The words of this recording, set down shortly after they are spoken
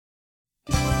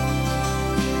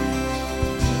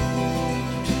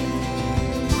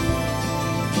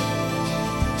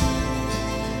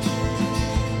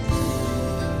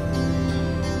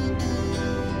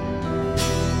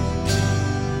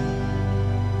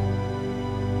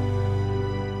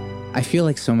I feel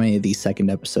like so many of these second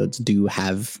episodes do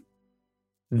have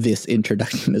this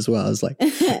introduction as well. As like,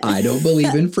 I don't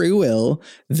believe in free will,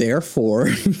 therefore.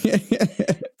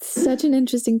 Such an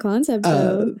interesting concept,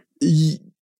 though.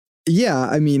 Yeah,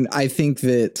 I mean, I think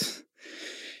that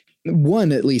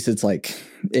one, at least it's like,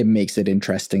 it makes it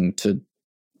interesting to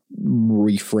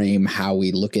reframe how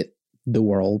we look at the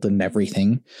world and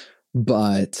everything.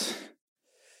 But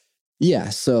yeah,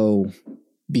 so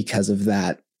because of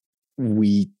that,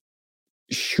 we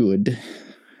should,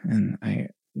 and I,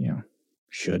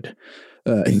 should,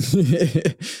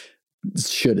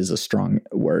 should is a strong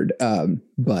word.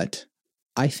 But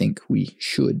I think we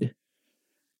should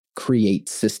create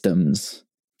systems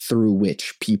through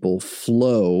which people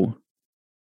flow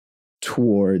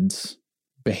towards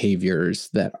behaviors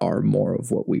that are more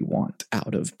of what we want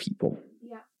out of people.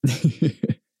 Yeah.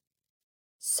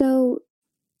 So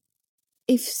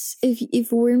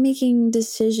if we're making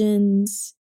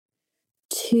decisions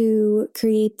to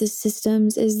create the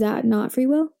systems, is that not free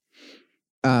will?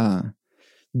 The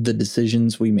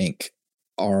decisions we make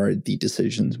are the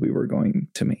decisions we were going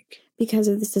to make. Because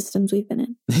of the systems we've been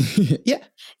in. Yeah.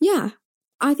 Yeah.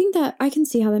 I think that I can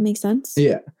see how that makes sense.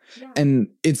 Yeah. And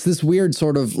it's this weird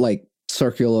sort of like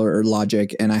circular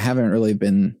logic, and I haven't really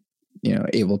been,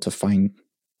 able to find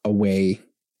a way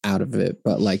out of it.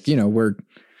 But like,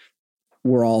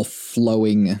 we're all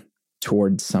flowing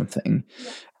towards something.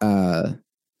 Yeah.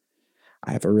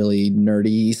 I have a really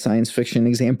nerdy science fiction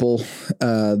example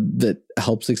that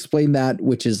helps explain that,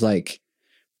 which is like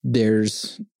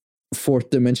there's fourth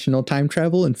dimensional time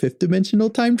travel and fifth dimensional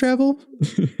time travel.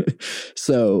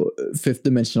 So fifth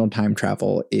dimensional time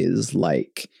travel is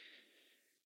like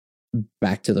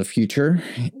Back to the Future.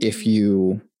 If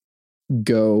you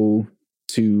go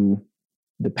to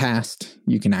the past,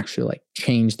 you can actually like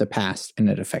change the past and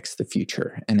it affects the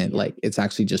future. And it's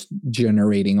actually just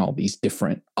generating all these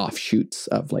different offshoots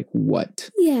of like what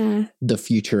the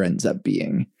future ends up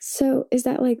being. So is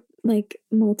that like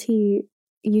multi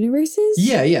universes?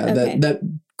 Yeah. Okay. That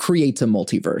creates a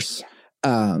multiverse.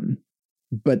 Yeah.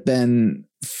 But then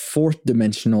fourth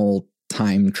dimensional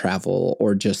time travel,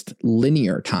 or just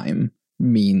linear time,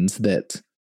 means that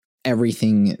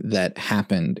everything that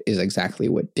happened is exactly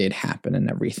what did happen, and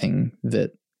everything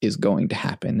that is going to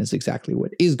happen is exactly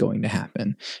what is going to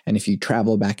happen. And if you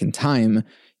travel back in time,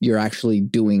 you're actually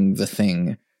doing the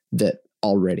thing that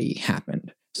already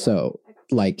happened. So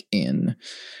like in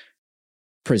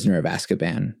Prisoner of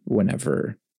Azkaban,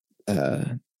 whenever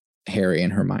Harry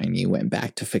and Hermione went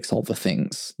back to fix all the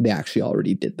things, they actually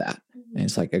already did that. And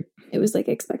it's like it was like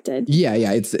expected. Yeah.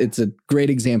 It's a great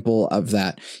example of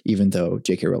that, even though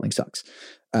J.K. Rowling sucks.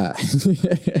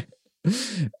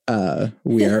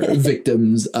 We are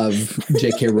victims of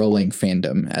J.K. Rowling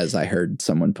fandom, as I heard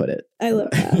someone put it. I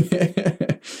love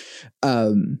that.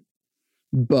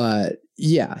 But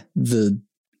yeah,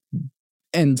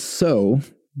 and so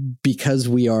because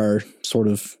we are sort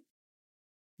of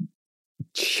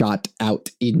shot out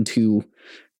into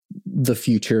the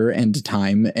future and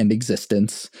time and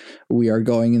existence, we are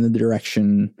going in the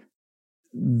direction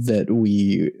that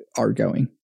we are going.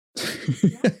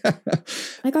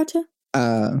 I gotcha.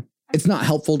 It's not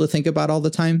helpful to think about all the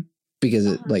time because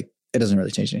it doesn't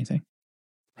really change anything.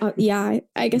 Yeah,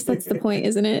 I guess that's the point,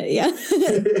 isn't it? Yeah.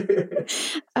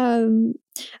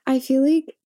 I feel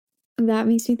like that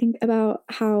makes me think about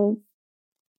how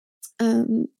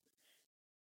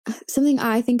something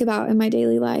I think about in my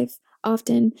daily life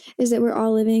often is that we're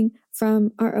all living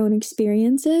from our own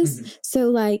experiences. Mm-hmm. So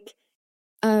like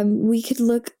we could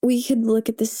look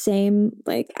at the same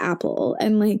like apple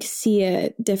and like see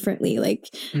it differently, like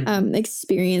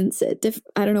experience it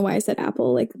I don't know why I said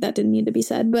apple, like that didn't need to be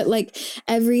said, but like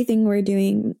everything we're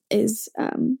doing is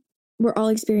we're all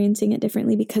experiencing it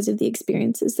differently because of the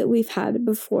experiences that we've had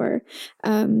before.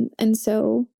 And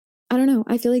so I don't know,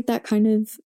 I feel like that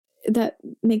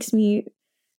makes me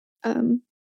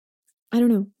I don't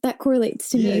know, that correlates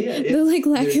to me. The like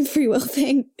lack of free will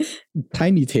thing.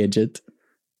 Tiny tangent.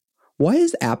 Why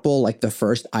is Apple like the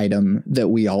first item that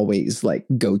we always like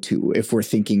go to if we're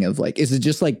thinking of like, is it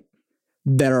just like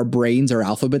that our brains are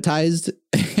alphabetized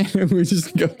and we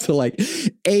just go to like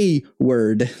a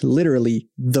word, literally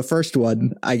the first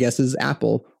one, I guess, is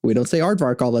Apple. We don't say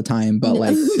aardvark all the time, but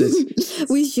like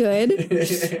we should.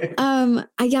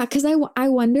 Yeah, because I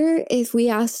wonder if we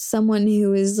asked someone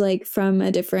who is like from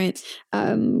a different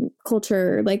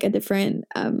culture, like a different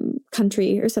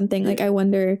country or something, like I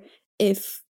wonder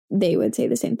if they would say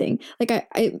the same thing. Like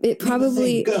it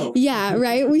probably, yeah,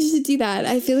 right. We should do that.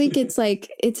 I feel like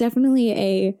it's definitely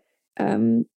a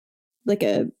like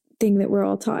a thing that we're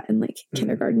all taught in like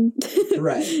kindergarten.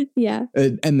 Right. Yeah.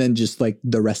 And then just like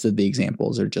the rest of the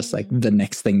examples are just like the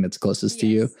next thing that's closest to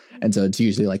you. And so it's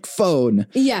usually like phone.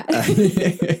 Yeah.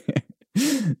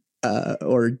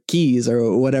 Or keys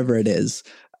or whatever it is.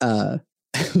 I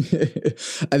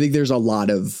think there's a lot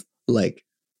of like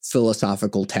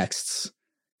philosophical texts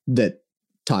that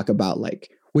talk about like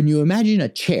when you imagine a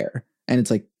chair, and it's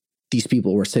like these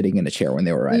people were sitting in a chair when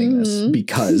they were writing this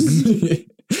because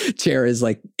chair is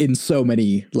like in so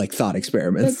many like thought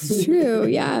experiments. That's true.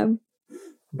 Yeah.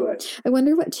 But I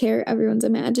wonder what chair everyone's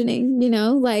imagining, you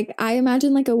know? Like I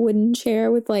imagine like a wooden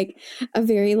chair with like a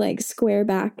very like square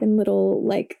back and little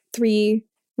like 3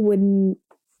 wooden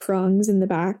prongs in the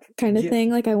back kind of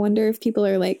thing. Like I wonder if people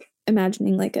are like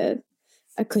imagining like a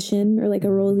cushion or like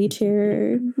a rolly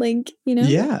chair, like, you know?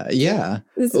 Yeah.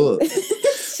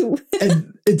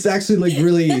 And it's actually like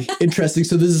really interesting.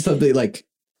 So this is something like,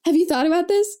 have you thought about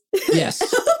this? Yes,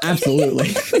 absolutely.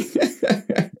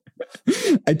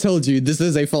 I told you this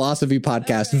is a philosophy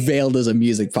podcast veiled as a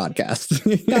music podcast.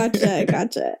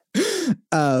 Gotcha.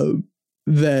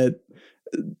 That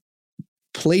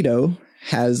Plato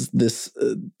has this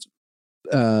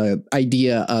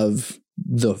idea of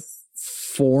the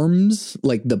forms,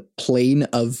 like the plane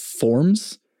of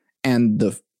forms, and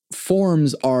the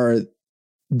forms are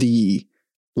the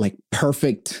like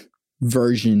perfect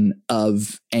version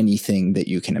of anything that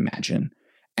you can imagine.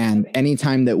 And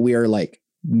anytime that we're like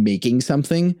making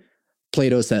something,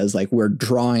 Plato says like we're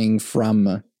drawing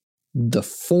from the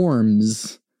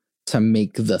forms to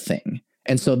make the thing.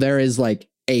 And so there is like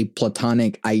a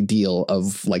Platonic ideal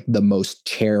of like the most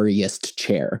cherriest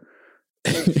chair.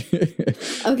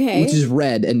 Okay. Which is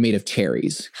red and made of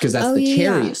cherries because that's the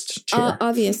cherriest chair.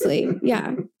 Obviously.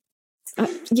 Yeah.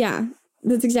 Yeah.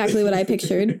 That's exactly what I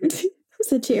pictured.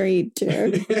 It's a cherry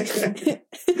chair.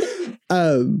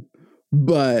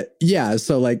 But yeah,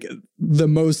 so like the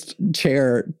most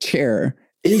chair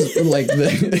is like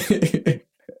the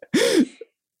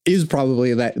is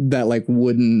probably that like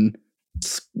wooden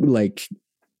like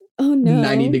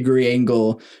 90-degree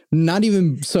angle. Not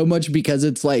even so much because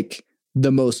it's like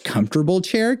the most comfortable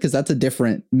chair, because that's a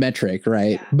different metric,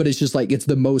 right? Yeah. But it's just like it's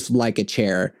the most like a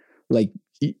chair. Like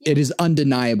it is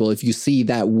undeniable if you see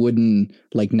that wooden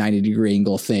like 90-degree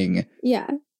angle thing. Yeah.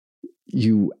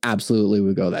 You absolutely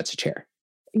would go, that's a chair.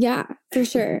 Yeah, for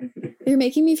sure. You're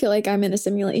making me feel like I'm in a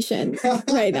simulation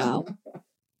right now.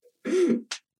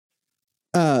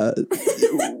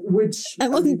 Which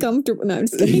I'm uncomfortable. No, I'm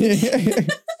just kidding.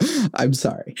 I'm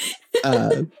sorry.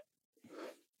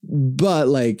 But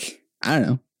like, I don't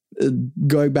know,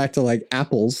 going back to like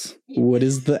apples, what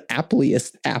is the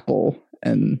appliest apple?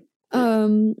 And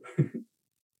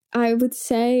I would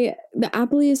say the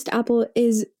appliest apple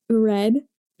is red.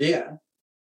 Yeah.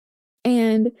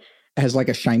 And it has like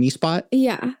a shiny spot.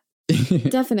 Yeah.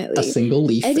 Definitely. A single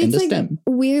leaf and a stem.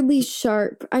 Weirdly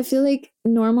sharp. I feel like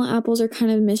normal apples are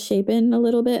kind of misshapen a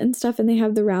little bit and stuff, and they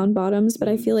have the round bottoms, but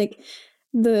I feel like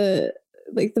the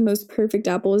most perfect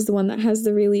apple is the one that has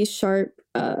the really sharp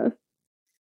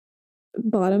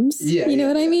bottoms. Yeah, you know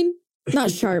what I mean? Not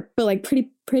sharp, but like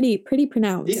pretty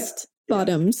pronounced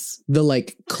bottoms. The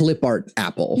like clip art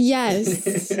apple.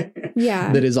 Yes.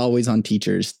 Yeah. That is always on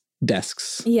teachers'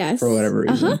 desks. Yes. For whatever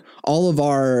reason. All of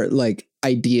our like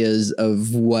ideas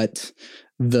of what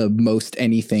the most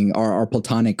anything, our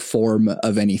Platonic form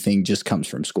of anything just comes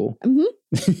from school.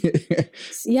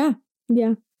 Yeah.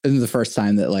 Yeah. And the first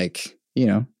time that like, you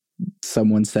know,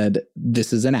 someone said,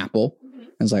 this is an apple.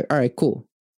 I was like, all right, cool.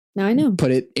 Now I know.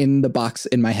 Put it in the box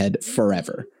in my head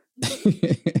forever.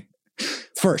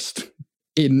 First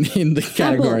in the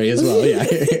category apple. As well. Yeah.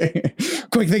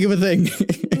 Quick, think of a thing.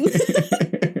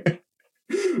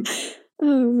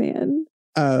 Oh man.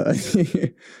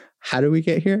 How do we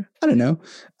get here? I don't know.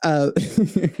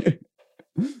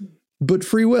 But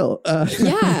free will.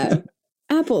 Yeah.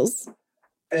 Apples.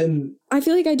 And I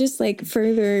feel like I just like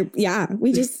further,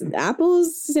 we just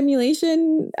apples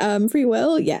simulation, free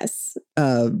will. Yes.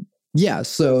 Yeah.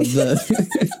 So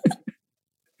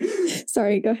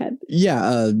sorry, go ahead.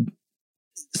 Yeah.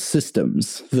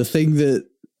 Systems. The thing that,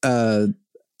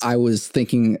 I was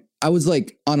thinking, I was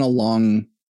like on a long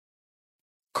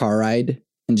car ride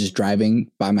and just driving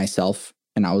by myself.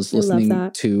 And I was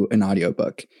listening to an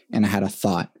audiobook and I had a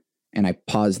thought and I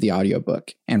paused the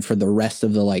audiobook. And for the rest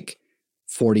of the like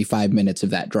 45 minutes of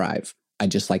that drive, I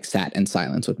just like sat in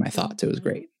silence with my thoughts. It was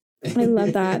great. I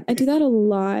love that. I do that a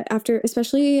lot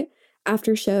especially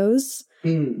after shows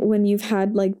when you've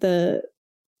had like the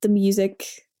music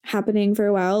happening for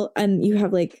a while and you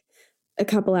have like a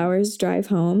couple hours drive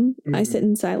home. I sit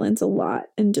in silence a lot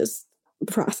and just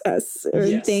process or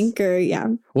Yes. think or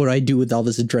What do I do with all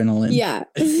this adrenaline? Yeah.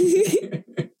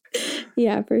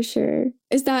 Yeah, for sure.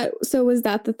 Was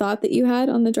that the thought that you had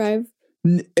on the drive?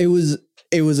 It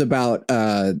was about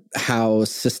how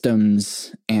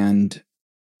systems and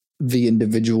the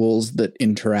individuals that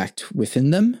interact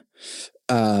within them.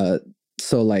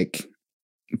 So like,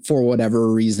 for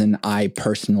whatever reason, I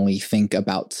personally think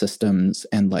about systems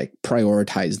and like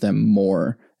prioritize them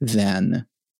more than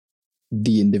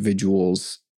the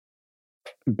individuals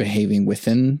behaving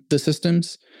within the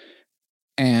systems.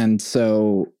 And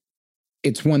so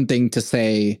it's one thing to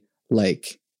say,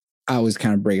 like, I always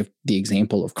kind of bring the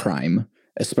example of crime,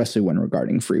 especially when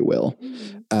regarding free will,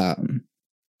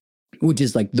 which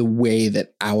is like the way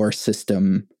that our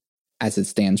system as it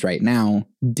stands right now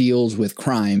deals with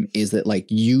crime is that like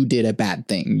you did a bad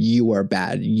thing, you are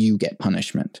bad, you get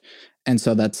punishment. And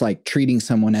so that's like treating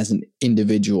someone as an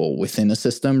individual within a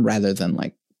system rather than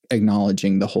like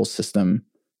acknowledging the whole system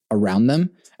around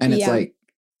them. And it's like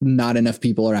not enough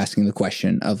people are asking the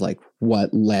question of like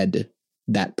what led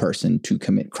that person to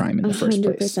commit crime in the first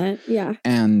place. 100%. Yeah.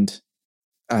 And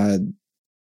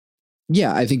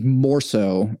yeah, I think more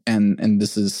so, and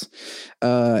this is,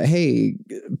 hey,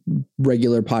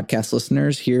 regular podcast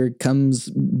listeners, here comes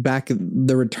back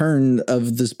the return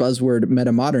of this buzzword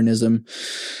metamodernism,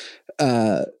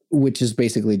 which is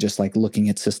basically just like looking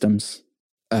at systems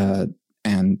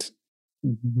and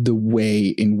the way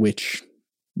in which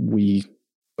we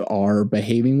are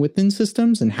behaving within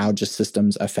systems and how just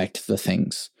systems affect the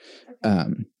things.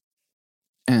 And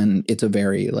it's a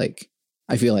very like,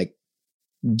 I feel like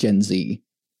Gen Z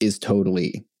is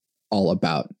totally all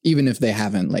about, even if they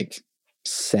haven't like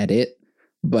said it,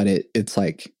 but it's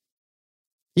like,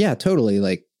 yeah, totally.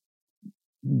 Like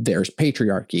there's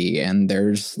patriarchy and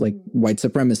there's like white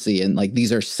supremacy and like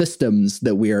these are systems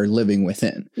that we are living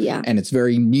within. Yeah. And it's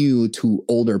very new to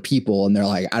older people. And they're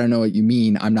like, I don't know what you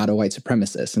mean. I'm not a white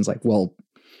supremacist. And it's like, well,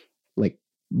 like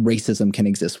racism can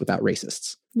exist without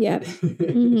racists. Yeah.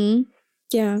 Mm-hmm.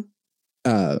 Yeah.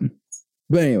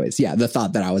 But anyways, yeah, the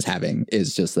thought that I was having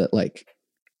is just that, like,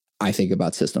 I think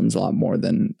about systems a lot more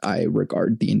than I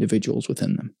regard the individuals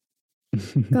within them.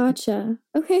 Gotcha.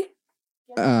 Okay.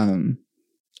 And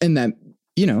that,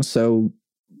 you know, so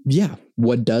yeah,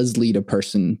 what does lead a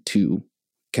person to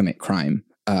commit crime?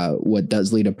 What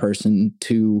does lead a person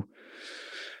to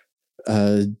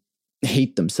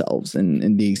hate themselves?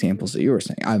 And the examples that you were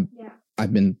saying,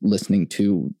 I've been listening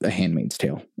to A Handmaid's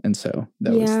Tale, and so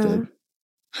that was the.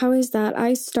 How is that?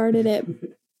 I started it,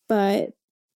 but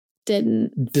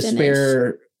didn't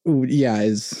despair. finish. Yeah,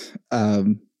 is I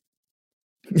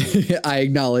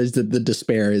acknowledge that the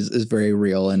despair is very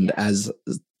real, and as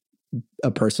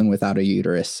a person without a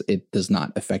uterus, it does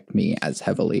not affect me as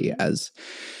heavily as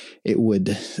it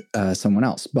would someone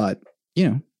else. But you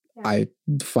know, I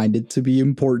find it to be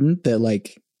important that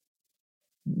like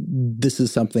this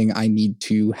is something I need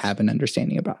to have an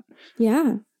understanding about.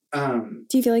 Yeah. Do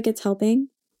you feel like it's helping?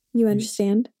 You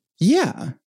understand? Yeah.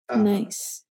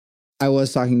 Nice. I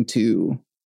was talking to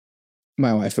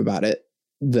my wife about it,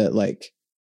 that like,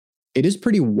 it is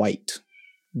pretty white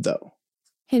though.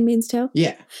 Handmaid's Tale?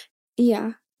 Yeah.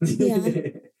 Yeah. Yeah.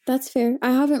 That's fair.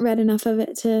 I haven't read enough of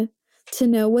it to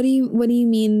know. What do you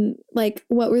mean? Like,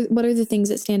 what are the things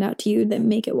that stand out to you that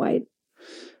make it white?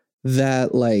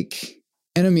 That like,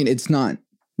 and I mean, it's not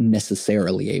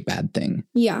necessarily a bad thing.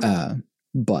 Yeah.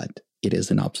 But it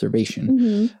is an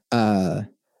observation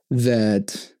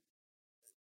that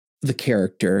the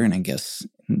character, and I guess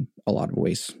in a lot of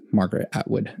ways, Margaret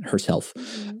Atwood herself,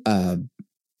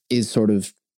 is sort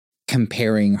of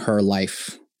comparing her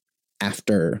life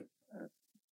after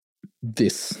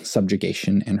this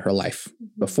subjugation and her life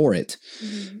before it.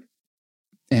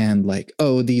 And like,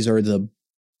 oh, these are the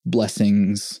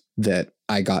blessings that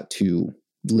I got to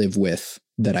live with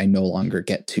that I no longer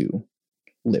get to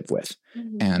live with.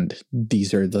 And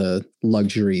these are the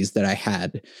luxuries that I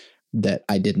had that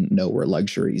I didn't know were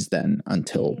luxuries then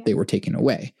until they were taken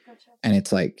away. Gotcha. And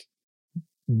it's like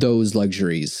those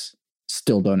luxuries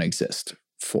still don't exist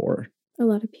for a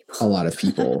lot of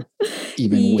people,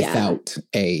 even without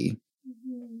a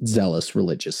zealous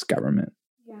religious government.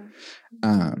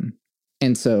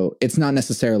 And so it's not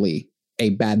necessarily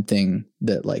a bad thing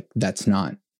that like that's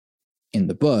not in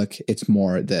the book. It's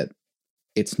more that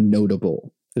it's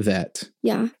notable that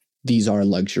these are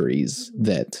luxuries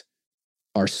that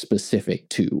are specific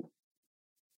to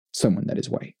someone that is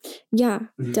white. Yeah,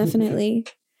 definitely.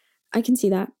 I can see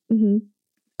that.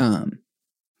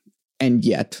 And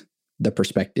yet the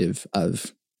perspective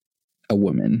of a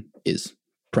woman is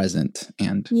present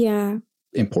and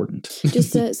important.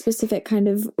 Just a specific kind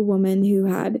of woman who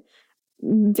had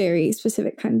very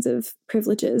specific kinds of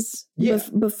privileges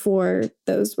before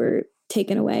those were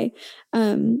taken away.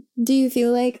 Do you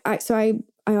feel like I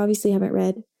obviously haven't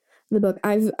read the book.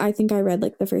 I think I read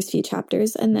like the first few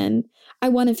chapters, and then I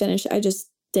want to finish. I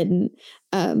just didn't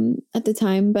at the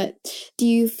time. But do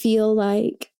you feel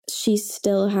like she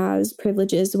still has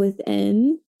privileges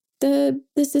within the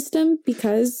system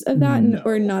because of that, No.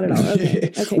 or not at all?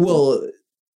 Okay. Well, cool.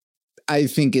 I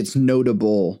think it's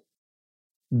notable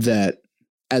that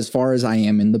as far as I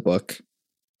am in the book,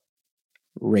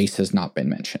 race has not been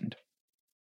mentioned.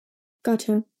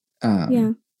 Gotcha.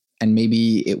 Yeah. And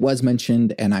maybe it was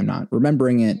mentioned and I'm not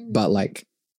remembering it, but like,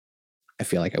 I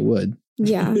feel like I would.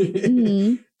 Yeah.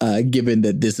 Mm-hmm. Given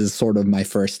that this is sort of my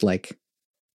first like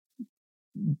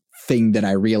thing that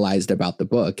I realized about the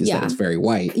book is that it's very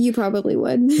white. You probably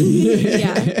would.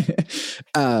 Yeah.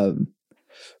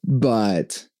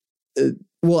 But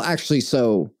well, actually,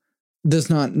 so that's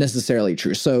not necessarily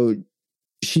true. So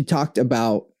she talked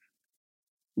about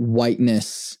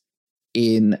whiteness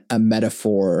in a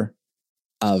metaphor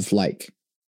of like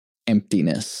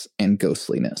emptiness and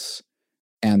ghostliness.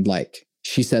 And like,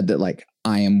 she said that like,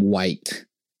 I am white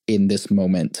in this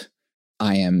moment.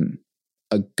 I am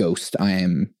a ghost. I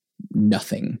am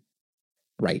nothing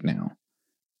right now.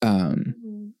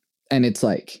 And it's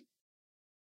like,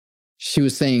 she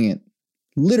was saying it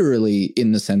literally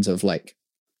in the sense of like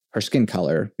her skin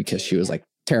color, because she was like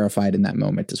terrified in that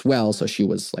moment as well. So she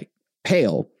was like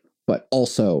pale, but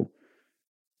also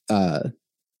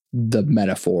the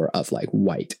metaphor of like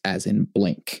white as in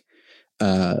blink,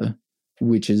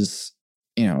 which is,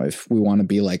 you know, if we want to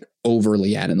be like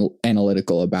overly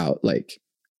analytical about, like,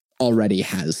 already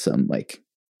has some like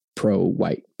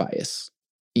pro-white bias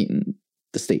in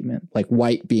the statement. Like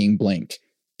white being blink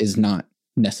is not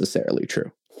necessarily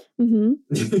true. Mm-hmm.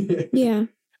 Yeah.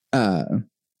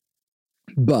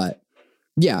 But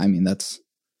yeah, I mean, that's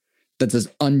as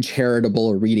uncharitable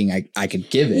a reading I could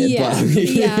give it. Yeah. But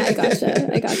Yeah, I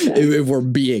gotcha. If we're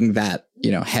being that,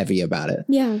 you know, heavy about it.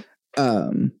 Yeah.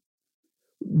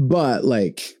 But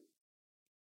like,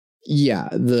 yeah,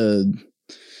 the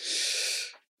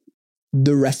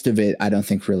rest of it, I don't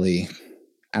think really,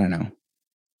 I don't know,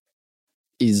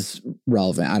 is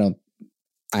relevant.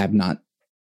 I have not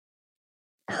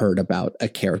heard about a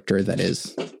character that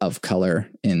is of color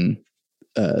in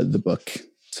the book.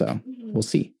 So we'll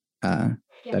see.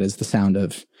 That is the sound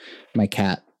of my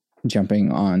cat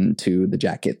jumping onto the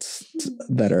jackets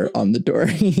that are on the door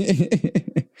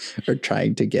or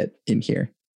trying to get in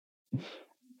here.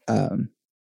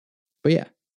 But yeah,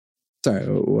 sorry,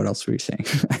 what else were you saying?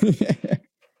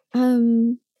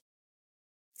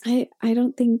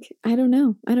 I don't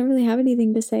know. I don't really have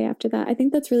anything to say after that. I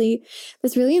think that's really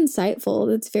insightful.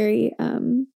 That's very,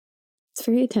 it's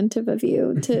very attentive of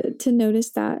you to notice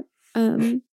that.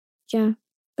 Yeah,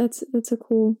 that's a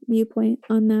cool viewpoint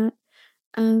on that.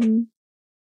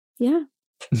 Yeah.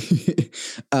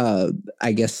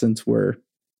 I guess since we're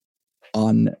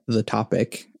on the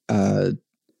topic,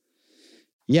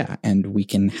 yeah, and we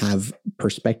can have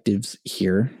perspectives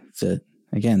here that,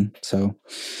 again, so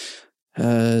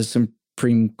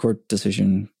Supreme Court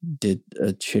decision did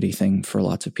a shitty thing for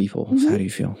lots of people. Mm-hmm. How do you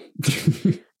feel?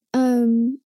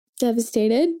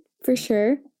 Devastated, for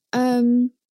sure.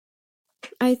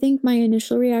 I think my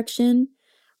initial reaction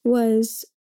was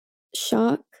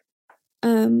shock.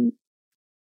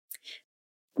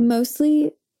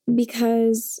 Mostly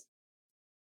because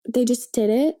they just did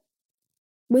it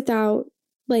without,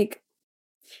 like,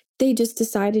 they just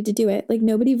decided to do it. Like,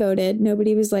 nobody voted.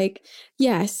 Nobody was like,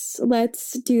 yes,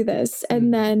 let's do this.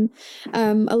 And then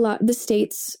the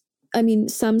states, I mean,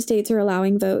 some states are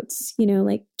allowing votes, you know,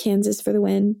 like Kansas for the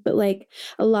win. But like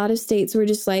a lot of states were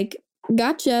just like,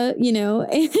 gotcha, you know.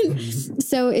 And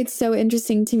so it's so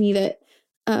interesting to me that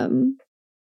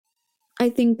I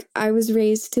think I was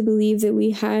raised to believe that we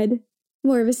had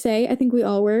more of a say. I think we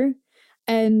all were.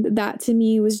 And that to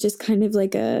me was just kind of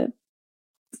like a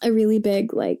really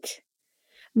big like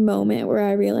moment where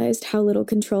I realized how little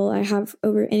control I have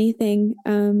over anything,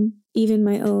 even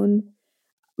my own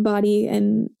body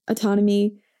and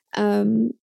autonomy.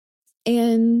 And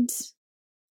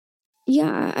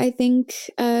yeah, I think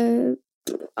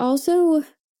also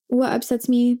what upsets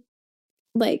me,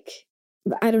 like,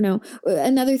 I don't know,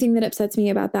 another thing that upsets me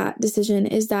about that decision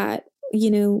is that, you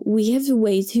know, we have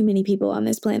way too many people on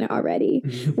this planet already.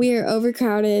 We are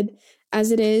overcrowded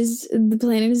as it is. The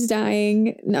planet is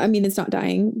dying. No, I mean, it's not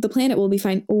dying. The planet will be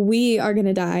fine. We are going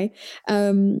to die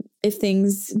if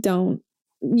things don't,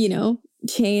 you know,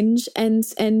 change.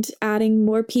 And adding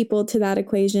more people to that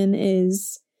equation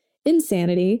is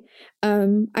insanity.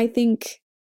 I think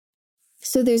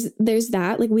So there's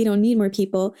that, like, we don't need more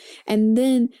people. And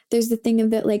then there's the thing of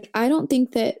that, like, I don't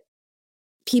think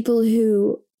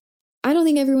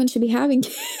everyone should be having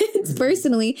kids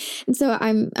personally. And so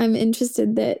I'm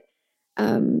interested that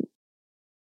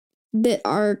that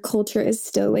our culture is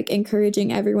still like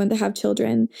encouraging everyone to have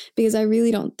children, because I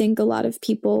really don't think a lot of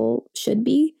people should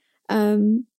be,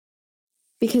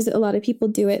 because a lot of people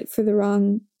do it for the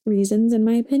wrong reasons, in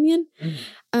my opinion.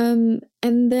 And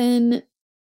then,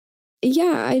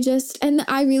 yeah,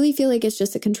 I really feel like it's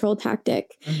just a control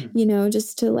tactic,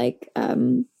 just to like,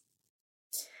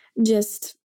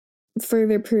 just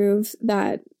further prove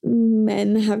that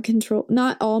men have control.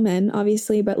 Not all men,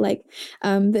 obviously, but like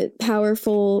that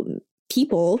powerful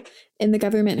people in the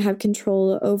government have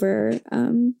control over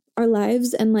our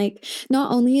lives. And like,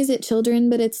 not only is it children,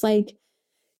 but it's like,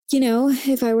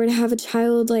 if I were to have a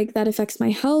child, like that affects my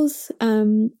health.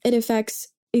 It affects,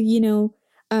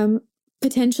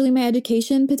 potentially my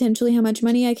education, potentially how much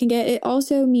money I can get. It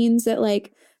also means that,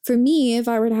 like, for me, if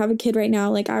I were to have a kid right now,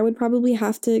 like I would probably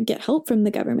have to get help from the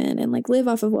government and like live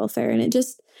off of welfare. And it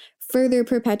just further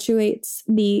perpetuates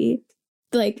the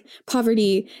like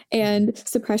poverty and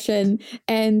suppression.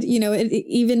 And, it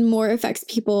even more affects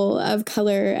people of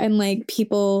color and like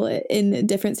people in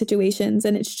different situations.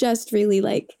 And it's just really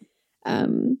like,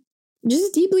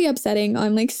 just deeply upsetting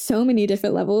on like so many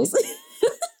different levels.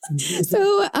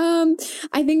 So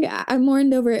I think I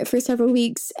mourned over it for several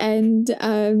weeks, and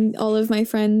all of my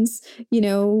friends,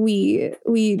 we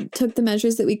took the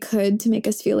measures that we could to make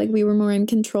us feel like we were more in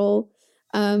control.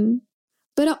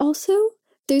 But also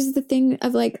there's the thing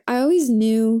of like, I always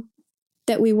knew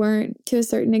that we weren't, to a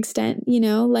certain extent,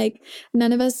 like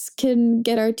none of us can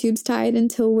get our tubes tied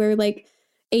until we're like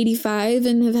 85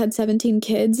 and have had 17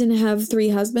 kids and have 3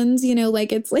 husbands,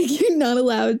 like it's like you're not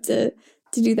allowed to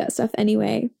do that stuff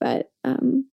anyway. But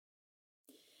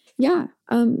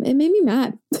it made me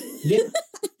mad. Yeah.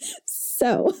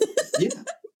 So yeah.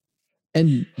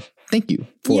 And thank you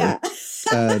for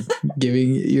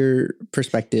giving your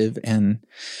perspective and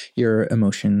your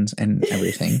emotions and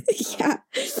everything. Yeah.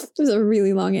 It was a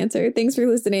really long answer. Thanks for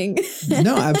listening.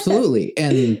 No, absolutely.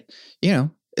 And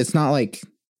it's not like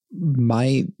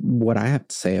what I have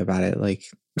to say about it. Like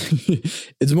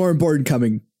it's more important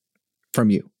coming from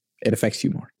you. It affects you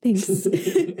more. Thanks.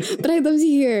 But I'd love to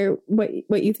hear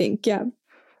what you think. Yeah.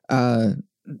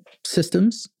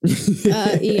 Systems.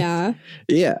 Yeah.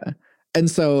 Yeah. And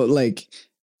so like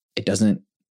it doesn't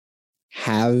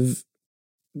have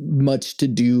much to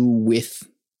do with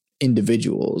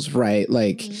individuals, right?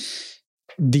 Like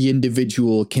the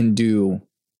individual can do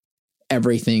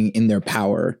everything in their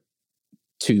power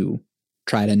to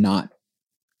try to not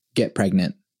get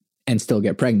pregnant and still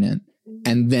get pregnant.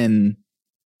 And then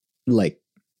like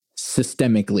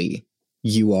systemically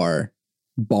you are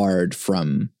barred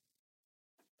from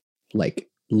like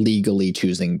legally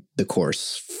choosing the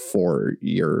course for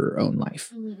your own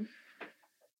life.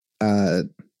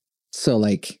 So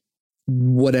like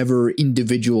whatever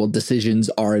individual decisions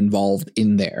are involved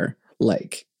in there,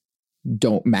 like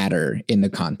don't matter in the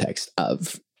context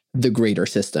of the greater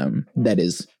system that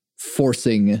is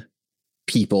forcing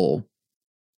people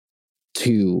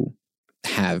to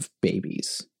have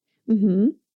babies.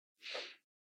 And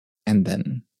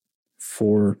then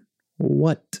for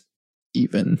what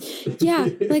even? Yeah,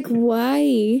 like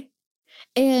why?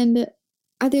 And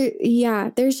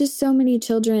there's just so many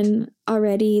children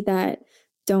already that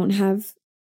don't have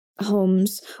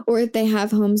homes, or if they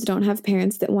have homes, don't have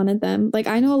parents that wanted them. Like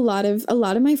I know a lot of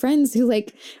my friends who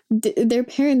like their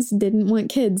parents didn't want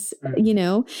kids,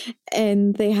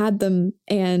 and they had them,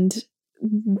 and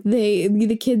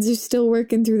the kids are still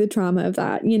working through the trauma of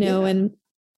that, and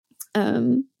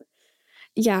and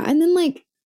then like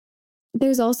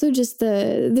there's also just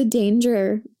the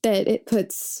danger that it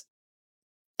puts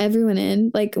everyone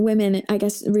in, like women, I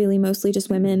guess really mostly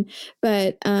just women,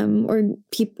 but or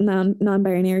people,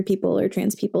 non-binary people or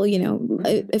trans people,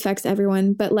 it affects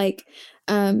everyone, but like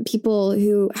people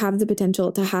who have the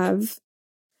potential to have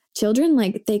children,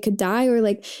 like they could die, or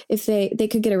like if they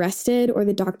could get arrested, or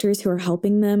the doctors who are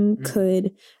helping them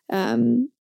could go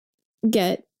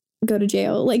to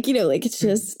jail, like like it's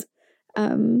just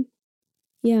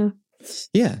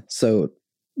yeah. So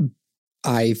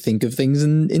I think of things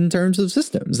in terms of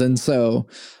systems, and so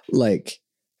like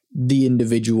the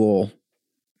individual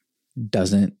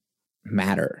doesn't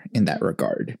matter in that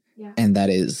regard. And that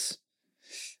is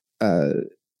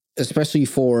especially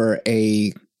for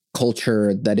a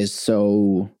culture that is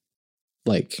so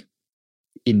like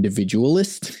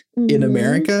individualist in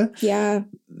America,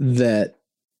 that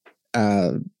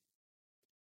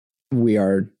we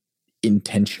are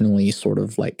intentionally sort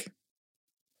of like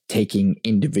taking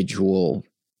individual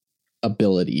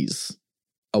abilities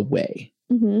away.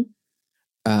 Mm-hmm.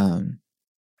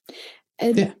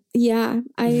 Yeah.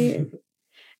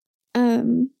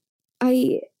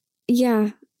 Yeah.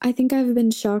 I think I've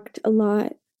been shocked a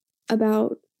lot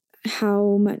about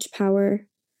how much power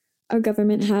our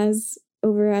government has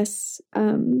over us.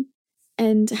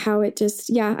 And how it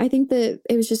just, I think that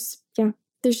it was just,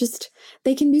 there's just,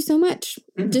 they can do so much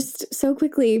just so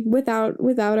quickly without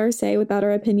our say, without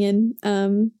our opinion.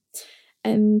 And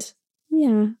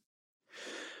yeah.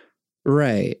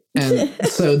 Right. And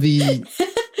so the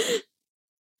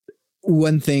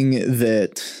one thing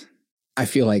that I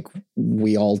feel like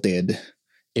we all did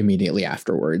immediately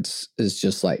afterwards is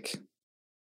just like,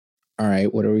 all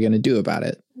right, what are we going to do about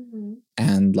it? Mm-hmm.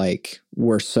 And like,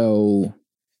 we're so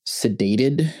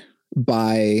sedated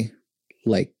by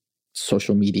like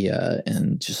social media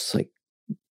and just like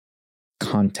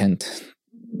content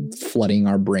flooding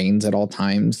our brains at all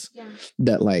times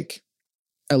that like,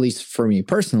 at least for me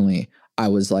personally, I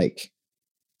was like,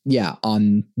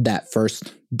 on that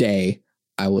first day,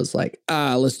 I was like,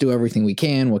 let's do everything we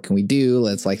can. What can we do?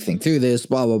 Let's like think through this,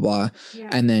 blah, blah, blah. Yeah.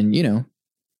 And then,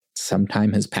 some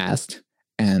time has passed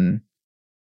and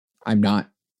I'm not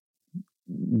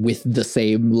with the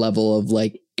same level of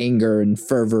like anger and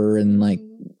fervor and like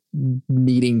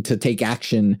needing to take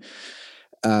action.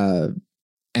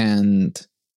 And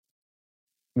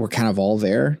we're kind of all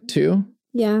there too.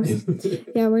 Yeah.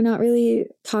 Yeah. We're not really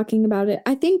talking about it.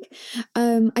 I think,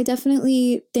 I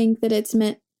definitely think that it's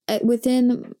meant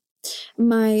within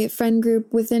my friend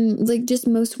group, within like just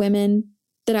most women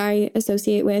that I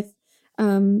associate with,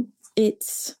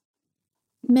 it's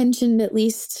mentioned at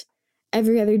least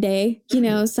every other day,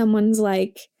 someone's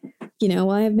like,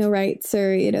 well, I have no rights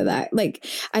or, that like,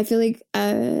 I feel like,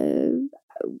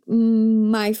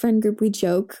 my friend group, we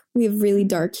joke, we have really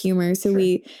dark humor. So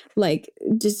we like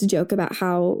just joke about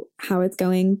how it's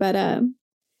going. But,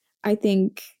 I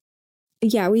think,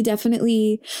 we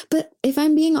definitely, but if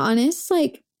I'm being honest,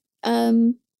 like,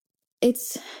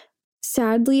 it's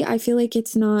sadly, I feel like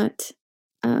it's not,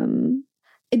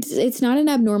 it's not an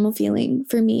abnormal feeling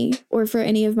for me or for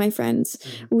any of my friends.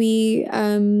 We,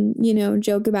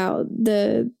 joke about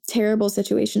the terrible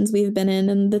situations we've been in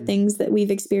and the things that we've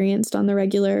experienced on the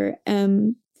regular.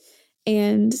 And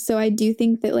so I do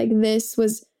think that like this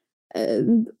was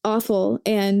awful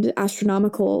and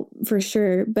astronomical for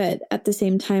sure. But at the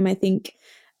same time, I think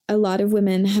a lot of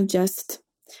women have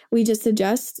we just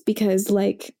adjust because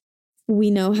like we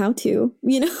know how to,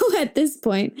 at this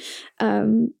point.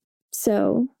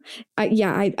 So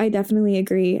I definitely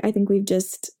agree. I think we've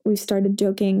started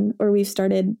joking or we've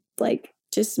started like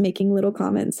just making little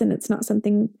comments, and it's not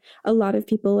something a lot of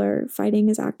people are fighting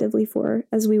as actively for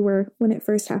as we were when it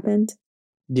first happened.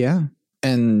 Yeah.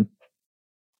 And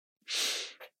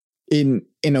in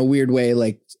a weird way,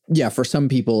 like, for some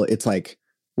people it's like,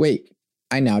 wait,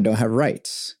 I now don't have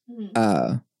rights.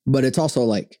 But it's also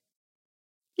like,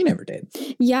 you never did.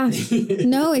 Yeah,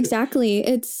 no, exactly.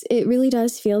 It really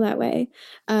does feel that way.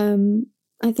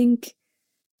 I think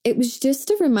it was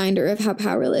just a reminder of how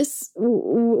powerless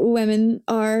women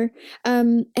are.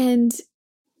 And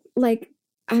like,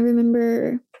 I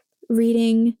remember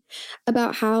reading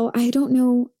about how, I don't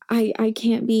know, I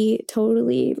can't be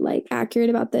totally like accurate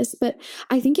about this, but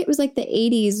I think it was like the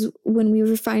 80s when we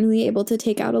were finally able to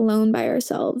take out a loan by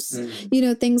ourselves,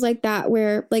 things like that,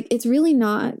 where like, it's really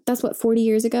not, that's what, 40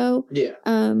 years ago. Yeah.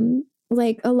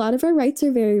 Like a lot of our rights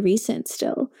are very recent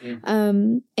still.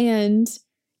 And,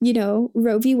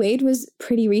 Roe v. Wade was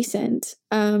pretty recent.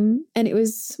 And it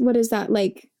was, what is that?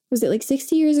 Like, was it like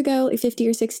 60 years ago, like 50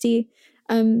 or 60?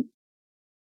 Or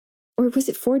was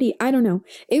it 40? I don't know.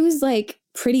 It was like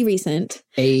pretty recent.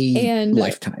 And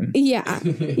lifetime. Yeah.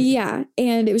 Yeah.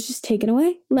 And it was just taken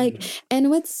away. Like, and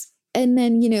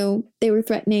then, they were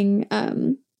threatening,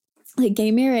 like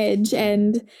gay marriage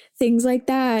and things like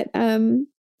that. And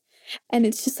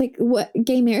it's just like what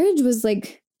gay marriage was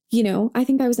like, I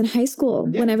think I was in high school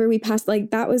whenever we passed,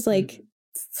 like that was like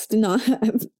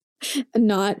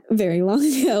not very long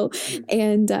ago.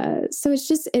 And, so it's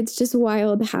just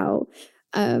wild how,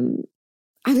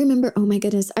 I remember, oh my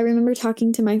goodness, I remember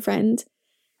talking to my friend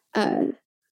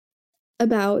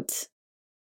about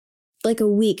like a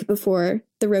week before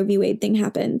the Roe v. Wade thing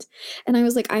happened. And I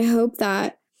was like, I hope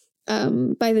that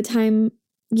by the time,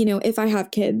 if I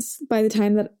have kids, by the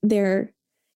time that they're,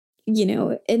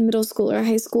 in middle school or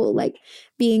high school, like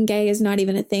being gay is not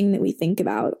even a thing that we think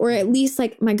about, or at least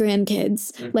like my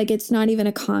grandkids, like it's not even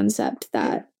a concept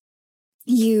that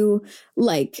you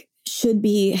like should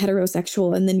be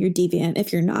heterosexual and then you're deviant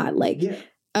if you're not, like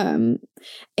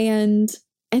and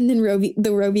and then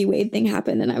the Roe v. Wade thing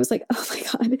happened, and I was like, oh my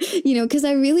God, because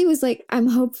I really was like, I'm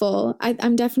hopeful.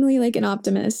 I'm definitely like an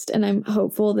optimist, and I'm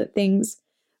hopeful that things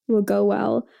will go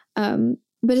well.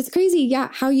 But it's crazy, yeah,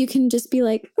 how you can just be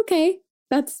like, okay,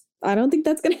 I don't think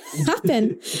that's gonna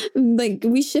happen. Like,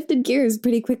 we shifted gears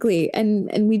pretty quickly, and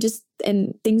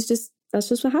things just, that's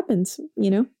just what happens,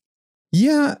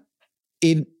 Yeah,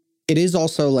 it is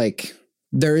also like,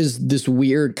 there is this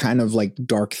weird kind of like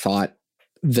dark thought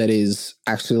that is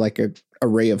actually like a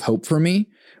ray of hope for me,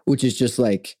 which is just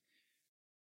like,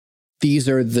 these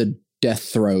are the death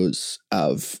throes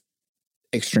of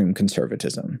extreme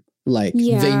conservatism. Like,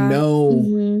 they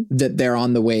know that they're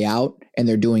on the way out, and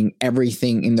they're doing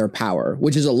everything in their power,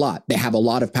 which is a lot. They have a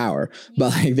lot of power,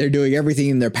 but like, they're doing everything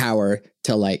in their power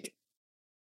to like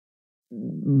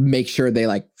make sure they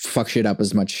like fuck shit up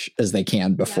as much as they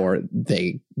can before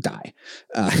they die.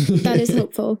 That is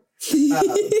hopeful.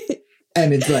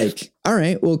 And it's like, all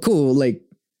right, well, cool. Like,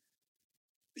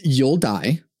 you'll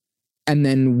die, and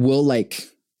then we'll like,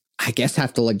 I guess,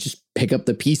 have to like just pick up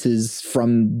the pieces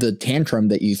from the tantrum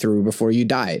that you threw before you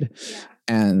died. Yeah.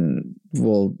 And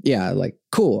well, yeah, like,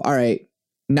 cool. All right.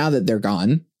 Now that they're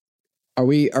gone, are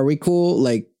we cool?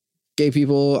 Like, gay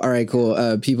people. All right,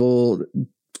 cool. People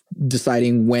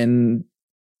deciding when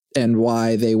and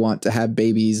why they want to have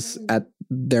babies at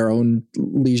their own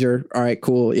leisure. All right,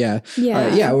 cool. Yeah.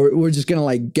 Yeah. Yeah. We're just going to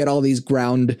like get all these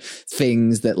ground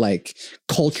things that like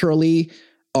culturally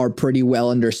are pretty well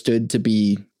understood to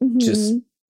be just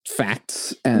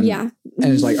facts. And, and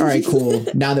it's like, all right, cool.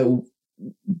 Now that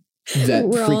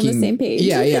we're all on the same page.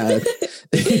 Yeah.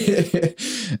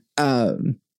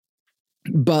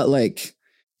 But like,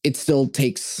 it still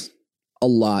takes a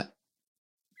lot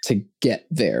to get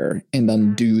there and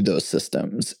undo those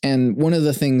systems. And one of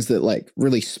the things that like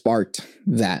really sparked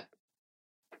that,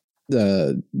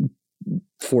 the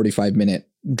 45-minute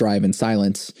drive in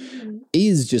silence,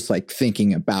 is just like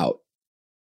thinking about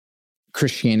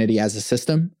Christianity as a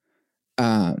system.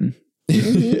 And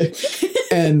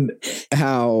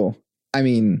how, I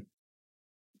mean,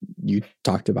 you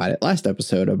talked about it last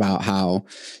episode about how,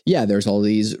 yeah, there's all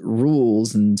these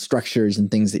rules and structures and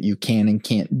things that you can and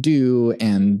can't do,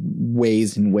 and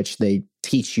ways in which they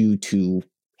teach you to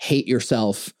hate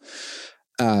yourself.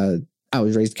 I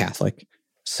was raised Catholic,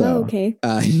 so okay.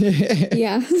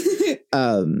 Yeah.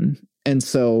 And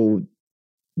so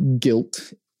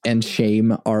guilt and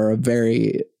shame are a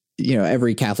very,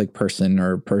 every Catholic person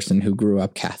or person who grew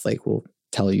up Catholic will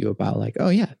tell you about like, oh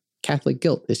yeah, Catholic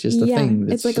guilt is just a thing.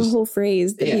 It's like a whole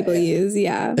phrase that people use.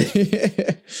 Yeah.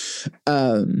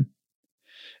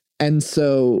 And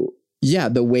so, yeah,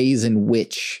 the ways in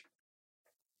which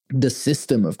the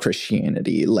system of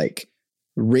Christianity, like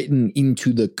written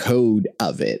into the code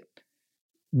of it,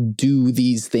 do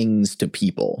these things to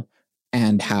people,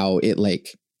 and how it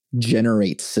like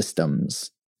generates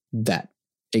systems that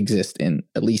exist in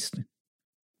at least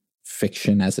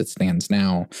fiction as it stands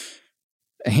now,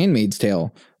 A Handmaid's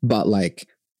Tale, but like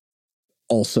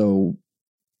also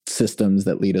systems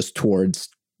that lead us towards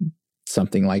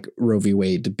something like Roe v.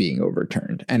 Wade being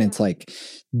overturned. And it's like,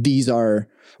 these are,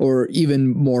 or even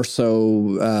more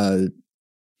so,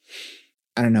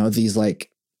 I don't know, these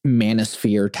like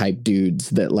manosphere type dudes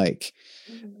that like,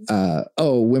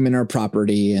 oh, women are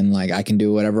property, and like I can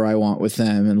do whatever I want with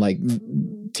them, and like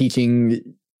teaching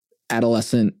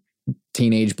adolescent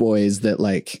teenage boys that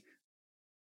like,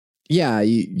 yeah,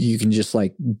 you can just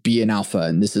like be an alpha,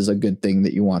 and this is a good thing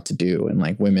that you want to do, and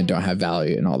like women don't have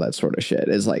value and all that sort of shit,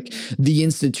 is like the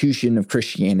institution of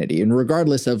Christianity. And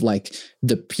regardless of like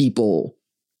the people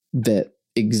that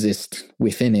exist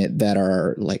within it that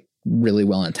are like really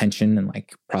well intentioned and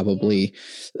like probably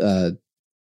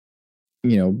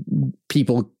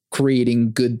people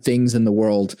creating good things in the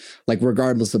world, like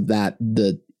regardless of that,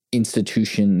 the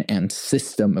institution and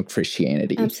system of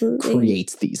Christianity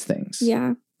creates these things.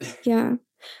 Yeah.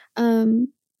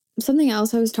 Something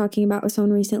else I was talking about with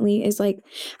someone recently is like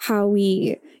how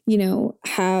we,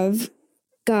 have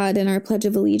God in our Pledge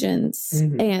of Allegiance,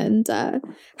 and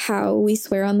how we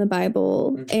swear on the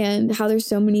Bible, and how there's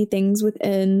so many things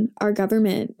within our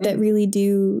government that really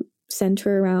do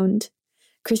center around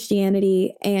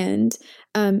Christianity, and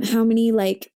how many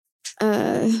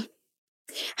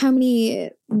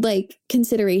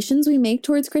considerations we make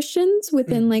towards Christians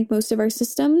within like most of our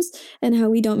systems, and how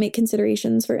we don't make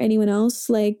considerations for anyone else,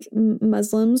 like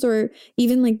Muslims or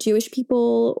even like Jewish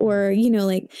people, or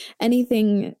like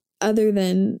anything other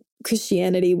than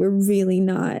Christianity. We're really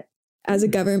not, as a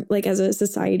government, like as a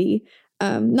society,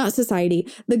 not society,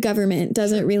 the government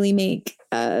doesn't really make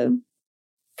doesn't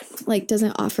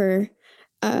offer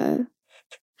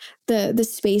the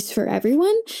space for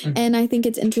everyone. Mm-hmm. And I think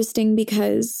it's interesting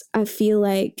because I feel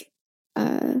like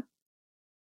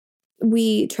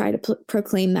we try to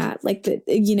proclaim that, like, that,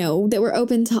 you know, that we're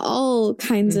open to all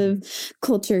kinds of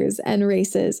cultures and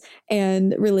races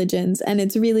and religions. And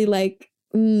it's really like,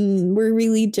 we're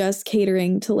really just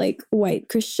catering to like white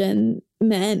Christian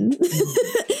men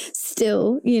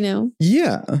still, you know?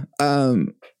 Yeah.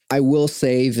 I will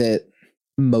say that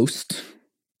most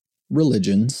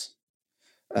religions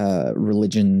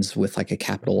with like a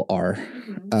capital R,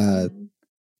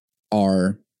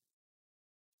 are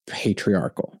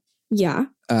patriarchal. Yeah.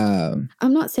 I'm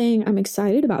not saying I'm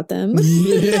excited about them.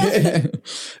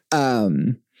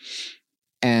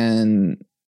 And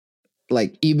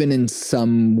like, even in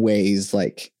some ways,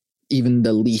 like even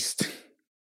the least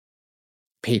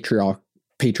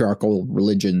patriarchal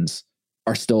religions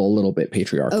are still a little bit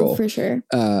patriarchal. Oh, for sure.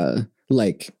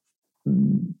 Like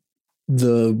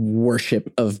the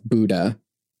worship of Buddha,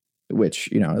 which,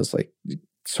 you know, is like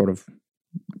sort of,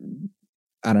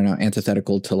 I don't know,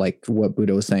 antithetical to like what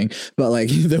Buddha was saying, but like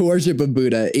the worship of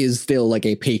Buddha is still like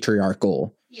a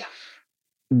patriarchal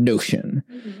notion.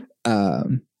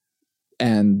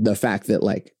 And the fact that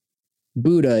like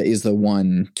Buddha is the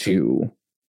one to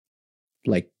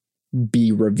like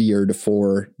be revered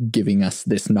for giving us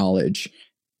this knowledge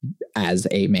as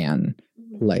a man,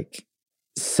 like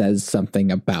says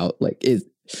something about like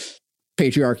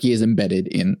patriarchy is embedded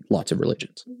in lots of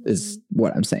religions, is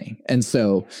what I'm saying. And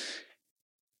so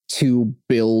to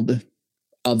build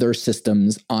other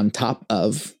systems on top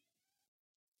of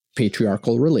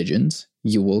patriarchal religions,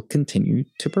 you will continue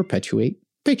to perpetuate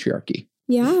patriarchy.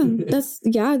 Yeah, that's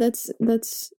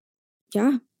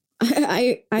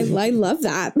I love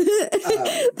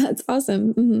that. That's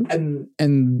awesome.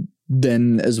 And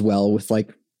then as well with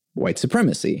like white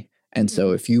supremacy. And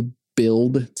so if you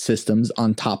build systems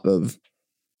on top of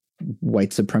white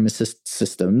supremacist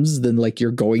systems, then like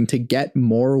you're going to get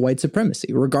more white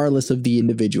supremacy, regardless of the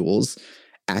individuals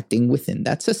acting within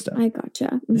that system. I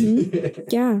gotcha.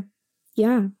 Yeah.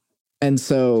 And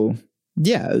so,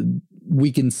 yeah,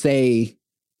 we can say,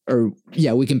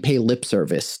 we can pay lip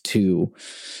service to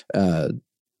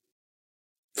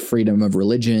freedom of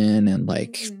religion and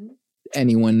like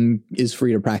anyone is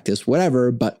free to practice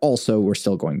whatever, but also we're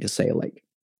still going to say like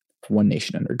one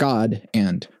nation under God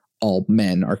and all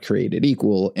men are created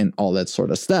equal and all that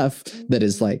sort of stuff that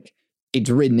is like, it's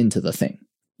written into the thing.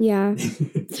 Yeah.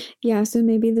 Yeah. So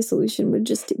maybe the solution would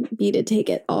just be to take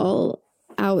it all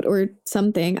out or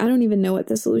something. I don't even know what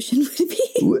the solution would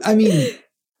be. I mean,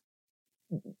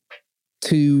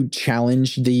 to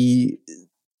challenge the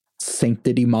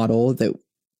sanctity model that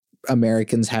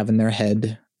Americans have in their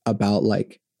head about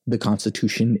like the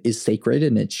Constitution is sacred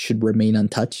and it should remain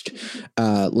untouched.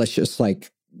 Let's just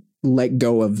like let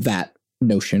go of that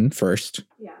notion first,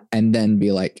 and then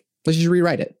be like, let's just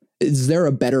rewrite it. Is there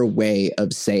a better way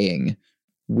of saying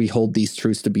we hold these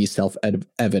truths to be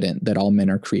self-evident that all men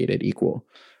are created equal?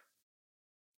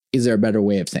 Is there a better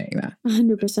way of saying that?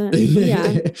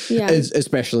 100%. Yeah.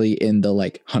 Especially in the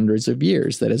like hundreds of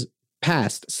years that has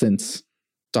passed since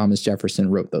Thomas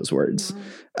Jefferson wrote those words.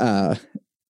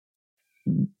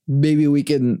 Maybe we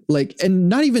can like, and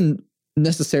not even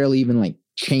necessarily even like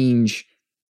change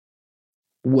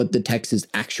what the text is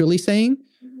actually saying,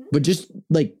 but just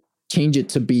like change it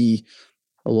to be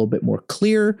a little bit more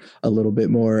clear, a little bit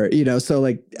more, you know, so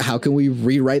like, how can we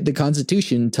rewrite the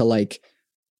Constitution to like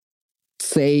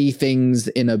say things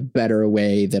in a better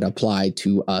way that apply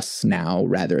to us now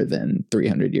rather than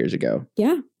 300 years ago?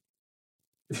 Yeah.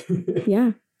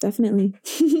 Yeah, definitely.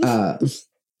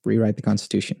 Rewrite the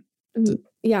Constitution.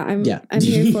 Yeah, I'm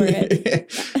here for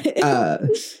it.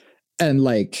 And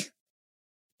like,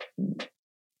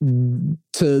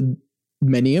 to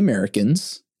many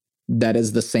Americans, that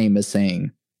is the same as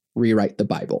saying rewrite the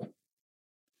Bible.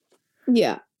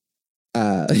 Yeah.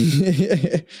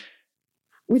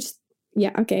 Which,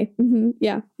 yeah, okay.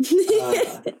 Yeah.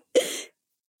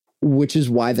 Which is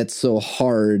why that's so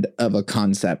hard of a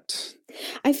concept,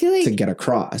 I feel like, to get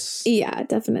across. Yeah,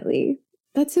 definitely.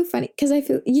 That's so funny because I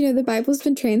feel, you know, the Bible's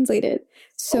been translated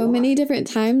so many different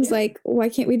times. Yeah. Like, why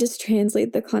can't we just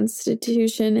translate the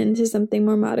Constitution into something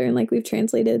more modern? Like we've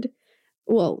translated,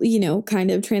 well, you know,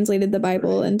 kind of translated the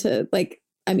Bible into like,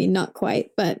 I mean, not quite,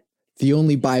 but. The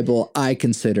only Bible I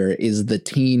consider is the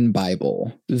teen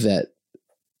Bible that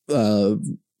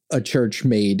a church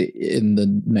made in the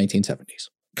 1970s.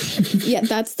 Yeah,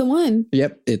 that's the one.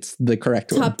 Yep, it's the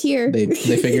correct one. Top tier. They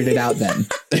figured it out then.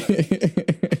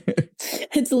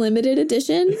 It's a limited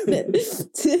edition, but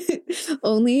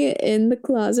only in the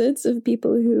closets of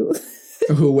people who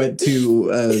who went to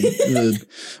the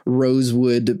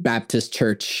Rosewood Baptist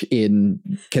Church in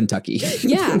Kentucky.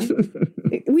 Yeah.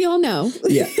 We all know.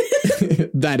 Yeah.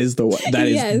 That is the one. That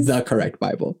is Yes. the correct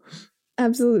Bible.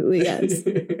 Absolutely, yes.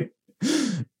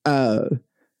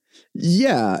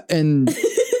 Yeah. And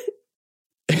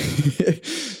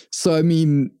so, I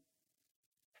mean,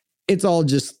 it's all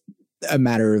just a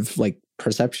matter of like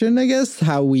perception, I guess,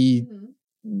 how we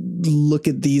look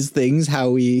at these things, how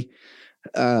we,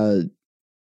 I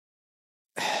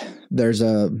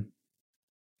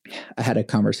had a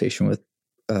conversation with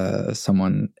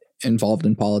someone involved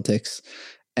in politics,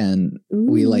 and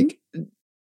we like,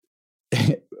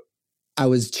 I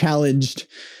was challenged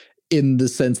in the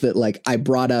sense that like I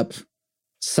brought up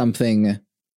something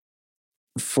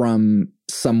from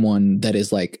someone that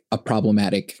is like a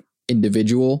problematic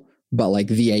individual, but like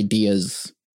the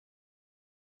ideas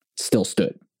still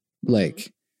stood.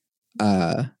 Like,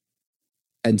 and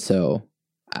so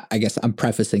I guess I'm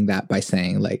prefacing that by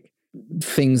saying like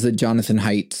things that Jonathan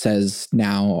Haidt says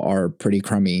now are pretty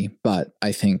crummy, but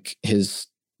I think his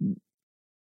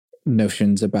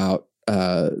notions about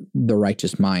the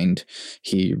righteous mind,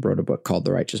 he wrote a book called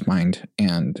The Righteous Mind,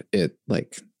 and it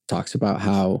like talks about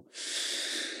how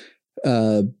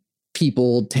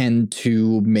people tend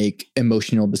to make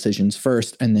emotional decisions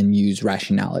first and then use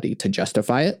rationality to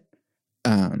justify it.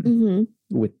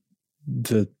 With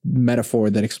the metaphor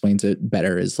that explains it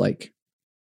better is like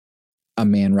a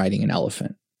man riding an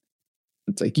elephant.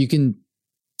 It's like you can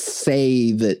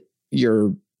say that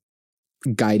you're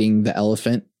guiding the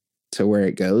elephant to where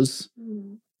it goes,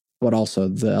 but also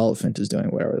the elephant is doing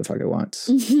whatever the fuck it wants.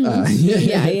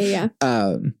 Yeah.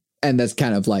 And that's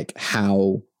kind of like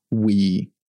how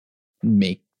we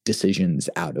make decisions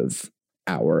out of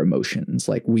our emotions.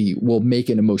 Like we will make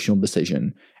an emotional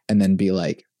decision and then be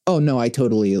like, oh no, I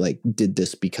totally like did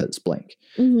this because blank.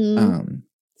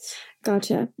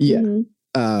 Gotcha. Yeah.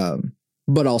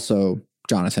 But also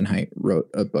Jonathan Haidt wrote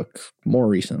a book more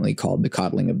recently called The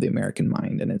Coddling of the American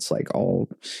Mind. And it's like all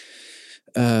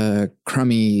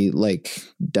crummy, like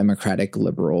democratic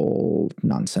liberal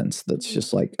nonsense. That's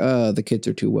just like, the kids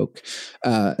are too woke.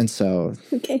 And so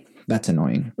that's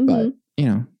annoying, but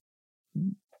you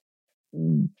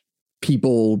know,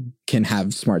 people can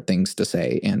have smart things to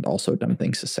say and also dumb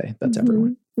things to say. That's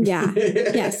everyone. Yeah.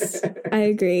 Yes. I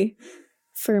agree.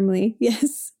 Firmly.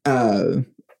 Yes.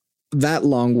 That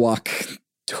long walk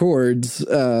towards,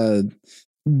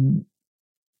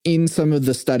 in some of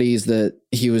the studies that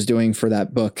he was doing for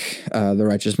that book, The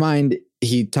Righteous Mind,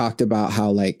 he talked about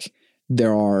how like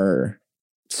there are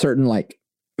certain like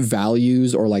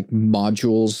values or like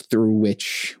modules through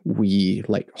which we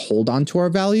like hold on to our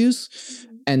values.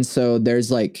 And so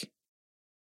there's like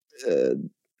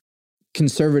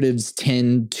conservatives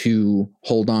tend to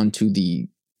hold on to the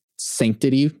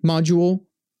sanctity module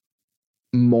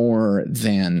more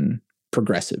than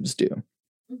progressives do.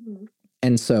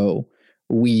 And so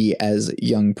we as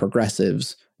young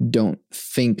progressives don't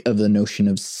think of the notion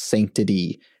of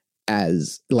sanctity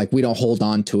as like, we don't hold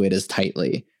on to it as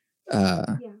tightly.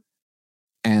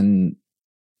 And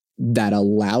that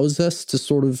allows us to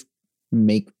sort of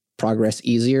make progress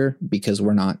easier because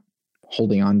we're not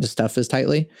holding on to stuff as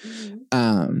tightly,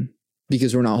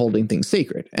 because we're not holding things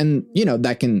sacred. And, you know,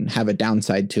 that can have a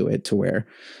downside to it to where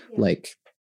like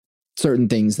certain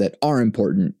things that are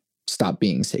important stop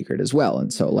being sacred as well.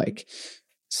 And so like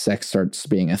sex starts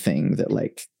being a thing that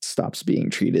like stops being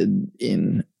treated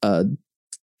in a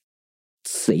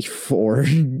safe or,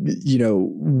 you know,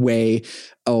 way,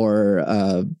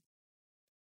 or,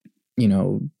 you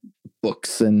know,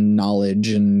 books and knowledge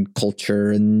and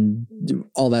culture and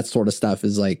all that sort of stuff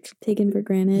is like taken for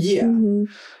granted.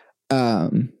 Yeah.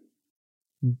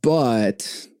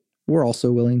 But we're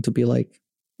also willing to be like,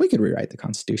 we could rewrite the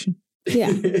Constitution. Yeah.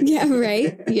 Yeah.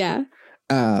 Right. Yeah.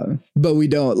 But we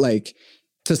don't, like,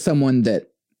 to someone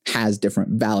that has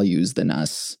different values than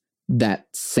us, that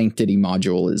sanctity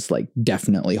module is like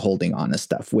definitely holding on to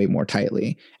stuff way more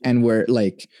tightly. And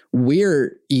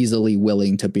we're easily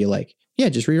willing to be like, yeah,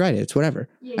 just rewrite it. It's whatever.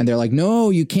 Yeah. And they're like, no,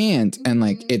 you can't. And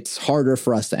like, it's harder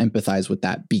for us to empathize with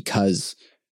that because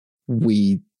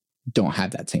we don't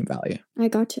have that same value. I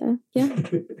gotcha. Yeah.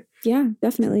 Yeah,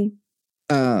 definitely.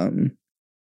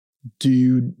 Do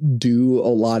you do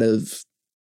a lot of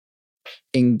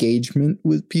engagement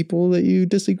with people that you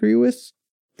disagree with?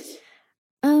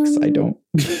 'Cause I don't,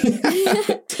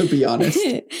 to be honest.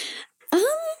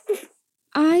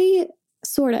 I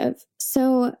sort of.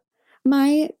 So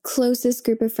my closest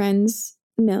group of friends,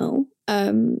 no.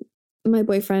 My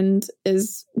boyfriend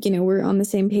is, you know, we're on the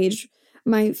same page.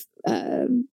 My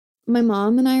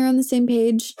mom and I are on the same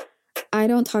page. I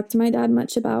don't talk to my dad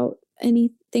much about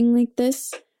anything like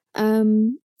this.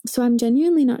 So I'm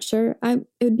genuinely not sure. It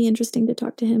would be interesting to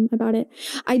talk to him about it.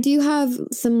 I do have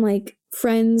some like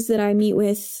friends that I meet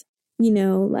with,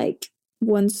 like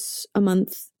once a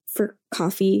month for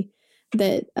coffee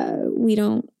that we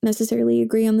don't necessarily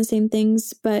agree on the same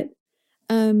things, but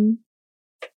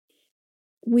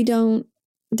we don't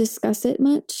discuss it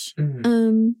much.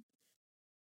 And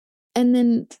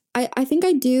then I think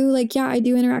I do like, I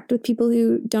do interact with people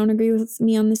who don't agree with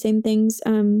me on the same things.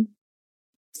 And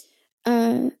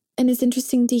it's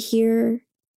interesting to hear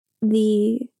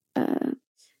the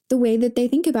way that they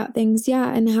think about things.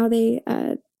 Yeah. And how they,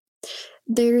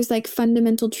 there's like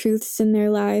fundamental truths in their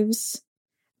lives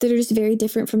that are just very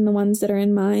different from the ones that are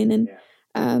in mine.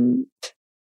 And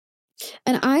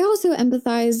I also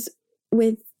empathize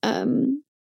with,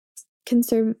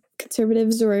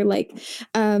 conservatives or like,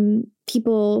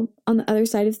 people on the other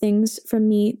side of things from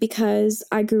me, because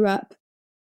I grew up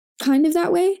kind of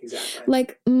that way. Exactly.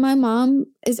 Like my mom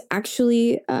is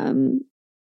actually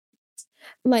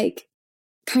like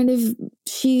kind of,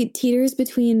 she teeters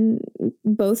between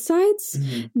both sides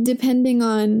depending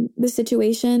on the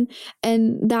situation,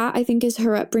 and that I think is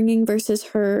her upbringing versus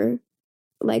her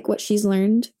like what she's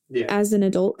learned as an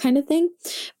adult kind of thing.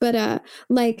 But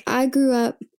like I grew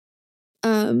up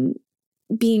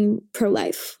being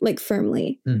pro-life, like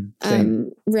firmly.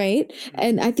 Right.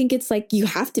 And I think it's like you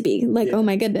have to be like, oh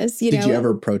my goodness, Did you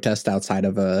ever protest outside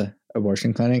of a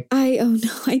abortion clinic? I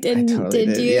didn't. Totally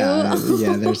did you? Yeah,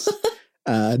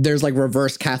 there's like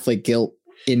reverse Catholic guilt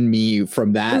in me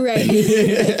from that. Right.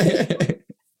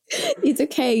 It's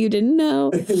okay, you didn't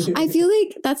know. I feel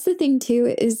like that's the thing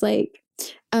too, is like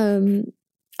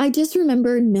I just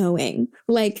remember knowing,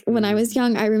 like when I was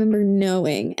young, I remember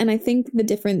knowing. And I think the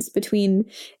difference between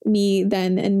me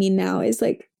then and me now is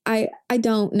like, I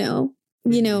don't know,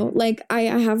 like I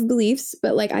have beliefs,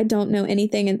 but like, I don't know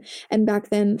anything. And back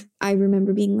then I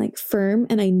remember being like firm,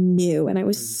 and I knew, and I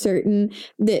was certain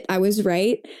that I was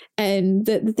right. And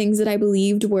that the things that I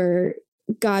believed were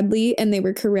godly and they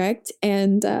were correct.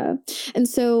 And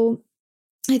so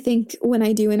I think when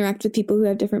I do interact with people who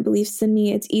have different beliefs than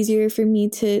me, it's easier for me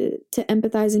to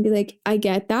empathize and be like, I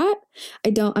get that.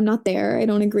 I'm not there. I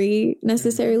don't agree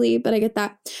necessarily, but I get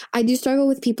that. I do struggle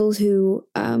with people who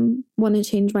want to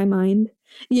change my mind,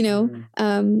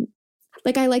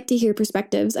 like I like to hear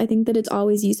perspectives. I think that it's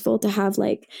always useful to have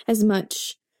like as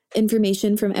much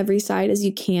information from every side as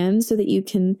you can so that you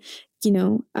can,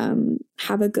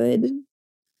 have a good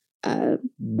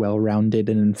well-rounded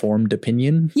and informed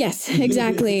opinion. Yes,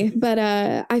 exactly. But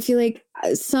I feel like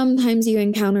sometimes you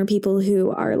encounter people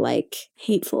who are like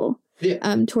hateful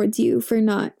towards you for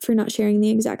not sharing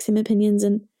the exact same opinions,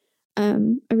 and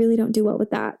I really don't do well with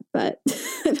that. But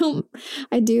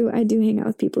I do hang out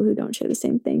with people who don't share the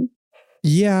same thing.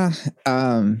 Yeah,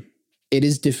 it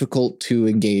is difficult to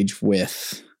engage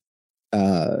with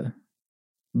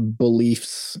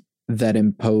beliefs that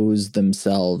impose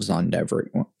themselves on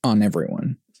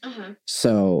everyone.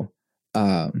 So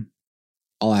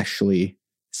I'll actually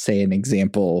say an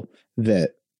example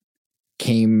that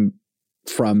came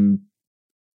from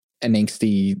an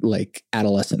angsty like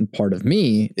adolescent part of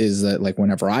me is that like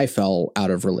whenever I fell out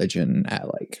of religion at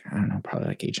like, I don't know, probably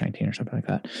like age 19 or something like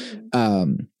that,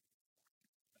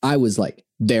 I was like,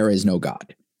 there is no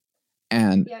God.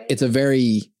 And it's a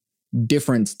very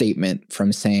different statement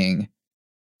from saying,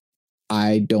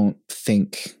 I don't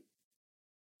think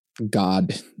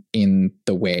God in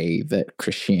the way that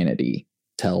Christianity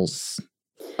tells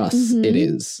us it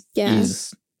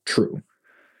is true.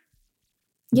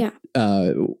 Yeah.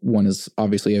 One is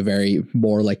obviously a very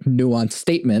more like nuanced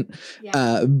statement.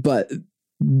 But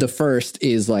the first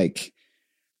is like,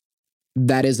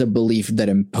 that is a belief that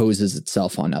imposes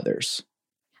itself on others.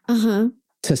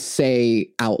 To say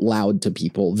out loud to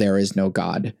people, there is no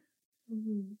God.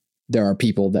 There are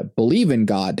people that believe in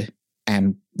God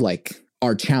and like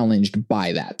are challenged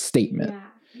by that statement.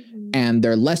 And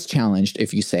they're less challenged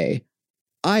if you say,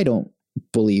 I don't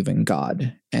believe in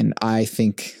God. And I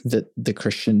think that the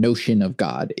Christian notion of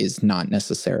God is not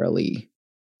necessarily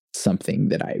something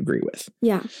that I agree with.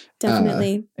 Yeah,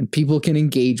 definitely. And people can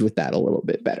engage with that a little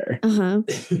bit better.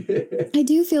 I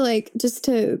do feel like, just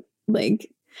to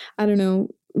like, I don't know,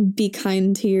 be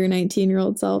kind to your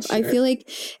 19-year-old self. Sure. I feel like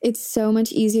it's so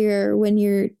much easier when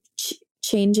you're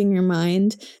changing your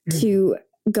mind to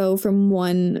go from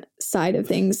one side of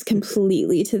things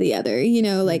completely to the other,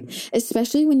 like,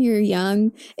 especially when you're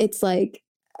young, it's like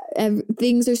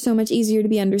things are so much easier to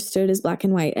be understood as black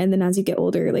and white. And then as you get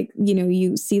older, like, you know,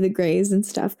 you see the grays and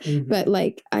stuff. Mm-hmm. But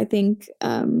like, I think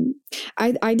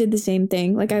I did the same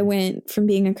thing. Like I went from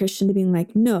being a Christian to being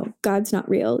like, no, God's not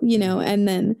real, you know, and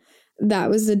then that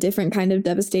was a different kind of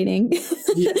devastating.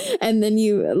 Yeah. And then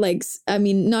you like, I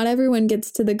mean, not everyone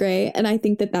gets to the gray, and I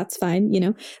think that that's fine, you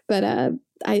know, but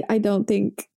I don't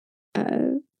think,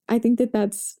 I think that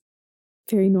that's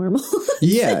very normal.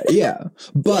 Yeah.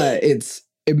 But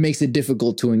it makes it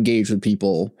difficult to engage with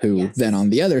people who then on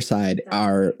the other side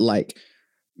are like,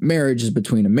 marriage is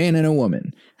between a man and a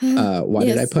woman. Why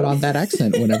did I put on that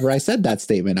accent whenever I said that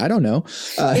statement? I don't know.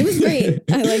 It was great.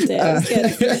 I liked it.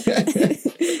 It was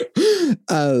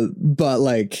good. But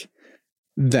like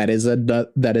that is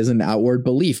an outward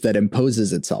belief that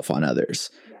imposes itself on others.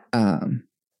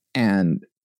 And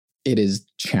it is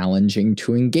challenging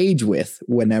to engage with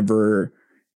whenever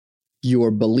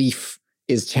your belief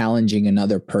is challenging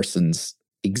another person's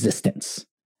existence.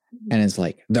 And it's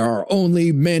like, there are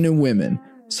only men and women.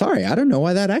 Sorry, I don't know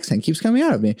why that accent keeps coming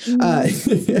out of me.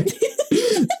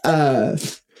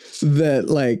 That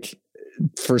like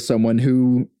for someone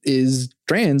who is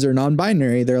trans or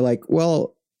non-binary, they're like,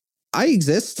 well, I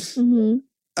exist.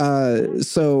 Mm-hmm.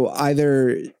 So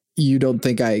either you don't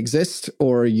think I exist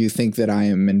or you think that I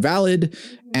am invalid.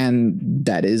 And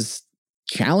that is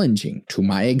challenging to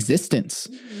my existence.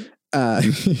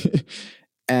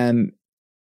 And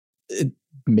it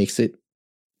makes it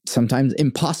sometimes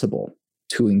impossible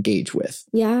to engage with.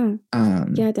 Yeah.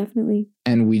 Yeah, definitely.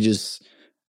 And we just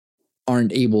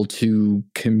aren't able to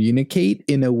communicate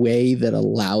in a way that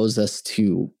allows us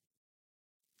to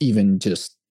even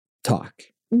just talk.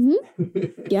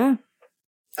 Mm-hmm. Yeah.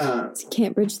 You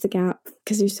can't bridge the gap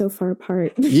because you're so far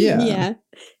apart. Yeah. Yeah.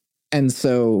 And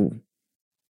so,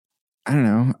 I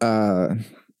don't know,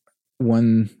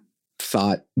 one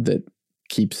thought that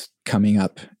keeps coming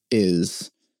up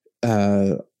is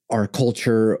our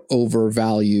culture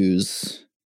overvalues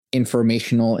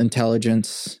informational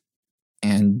intelligence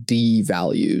and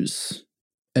devalues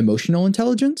emotional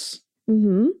intelligence.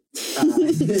 Mm-hmm.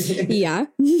 Yeah.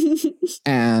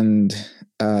 And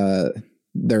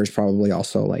there's probably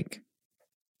also like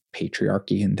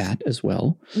patriarchy in that as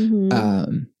well.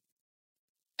 Mm-hmm.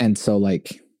 And so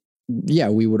like, yeah,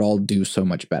 we would all do so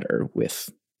much better with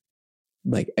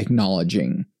like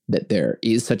acknowledging that there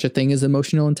is such a thing as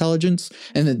emotional intelligence,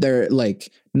 and that they're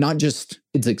like not just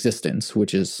its existence,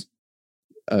 which is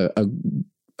a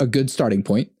good starting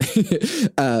point,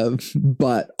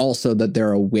 but also that there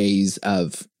are ways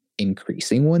of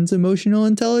increasing one's emotional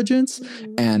intelligence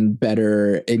and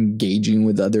better engaging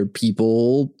with other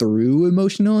people through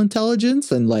emotional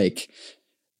intelligence, and like,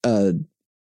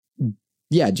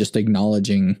 yeah, just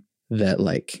acknowledging that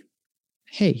like,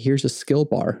 hey, here's a skill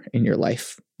bar in your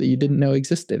life that you didn't know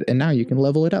existed, and now you can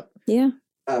level it up. Yeah.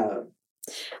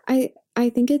 I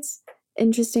think it's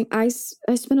interesting. I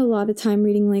spent a lot of time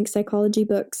reading like psychology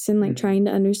books and like trying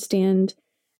to understand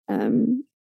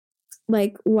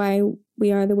like why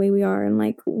we are the way we are, and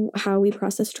like how we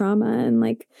process trauma, and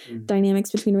like dynamics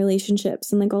between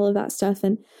relationships, and like all of that stuff.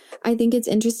 And I think it's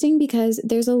interesting because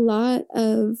there's a lot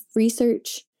of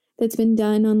research that's been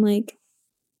done on like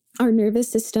our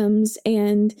nervous systems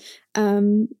and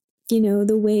you know,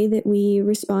 the way that we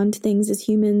respond to things as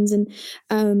humans, and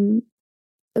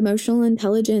emotional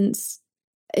intelligence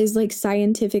is like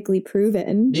scientifically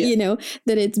proven, you know,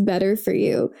 that it's better for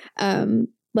you.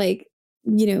 Like,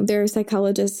 you know, there are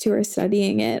psychologists who are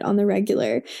studying it on the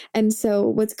regular. And so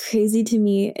what's crazy to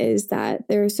me is that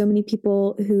there are so many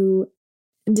people who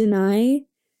deny,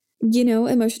 you know,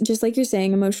 emotion, just like you're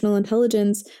saying, emotional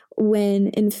intelligence, when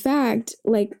in fact,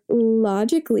 like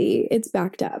logically it's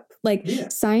backed up. Like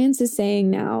science is saying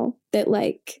now that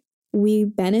like we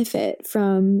benefit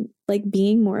from like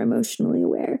being more emotionally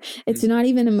aware. It's not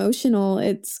even emotional.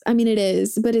 I mean, it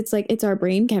is, but it's like, it's our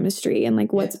brain chemistry, and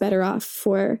like what's better off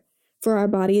for our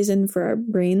bodies and for our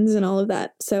brains and all of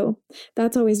that. So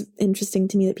that's always interesting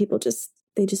to me that people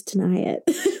they just deny it.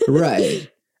 Right.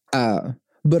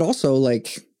 But also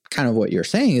like kind of what you're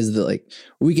saying is that like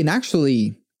we can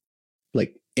actually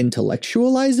like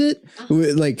intellectualize it.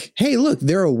 Like, hey, look,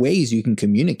 there are ways you can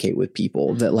communicate with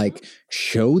people that like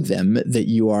show them that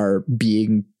you are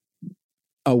being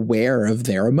aware of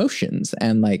their emotions,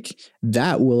 and like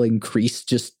that will increase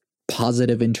just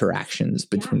positive interactions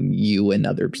between you and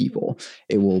other people.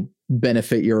 It will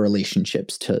benefit your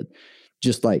relationships to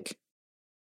just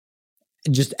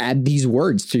add these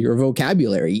words to your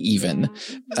vocabulary even.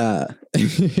 Yeah.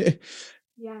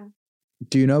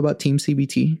 Do you know about Team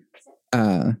CBT?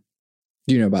 Do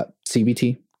you know about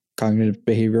CBT, cognitive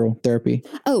behavioral therapy?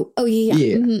 Oh yeah.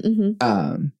 Yeah. Mm-hmm,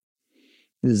 mm-hmm.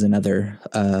 this is another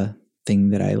thing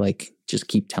that I like just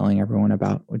keep telling everyone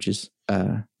about, which is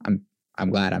I'm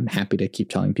glad, I'm happy to keep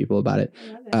telling people about it.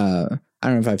 I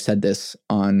don't know if I've said this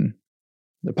on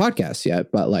the podcast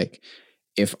yet, but like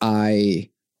if I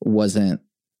wasn't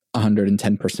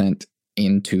 110%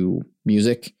 into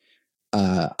music,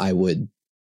 I would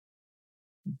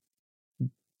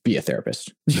be a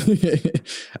therapist.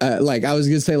 Like I was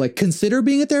going to say like, consider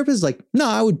being a therapist. Like, no,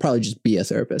 I would probably just be a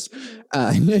therapist.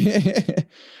 And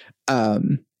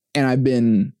I've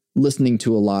been listening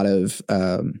to a lot of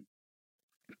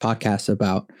podcasts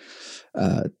about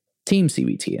team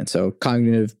CBT. And so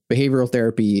cognitive behavioral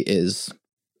therapy is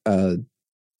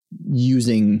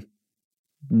using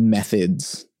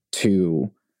methods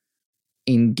to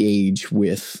engage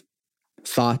with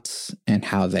thoughts and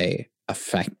how they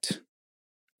affect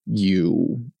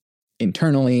you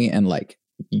internally, and like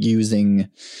using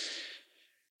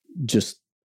just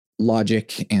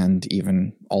logic and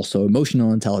even also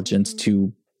emotional intelligence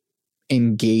to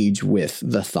engage with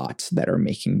the thoughts that are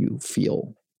making you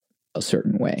feel a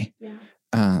certain way. Yeah.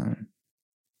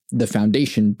 The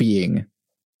foundation being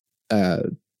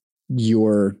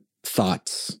your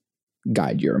thoughts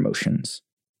guide your emotions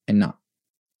and not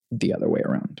the other way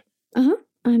around.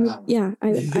 Yeah,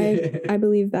 I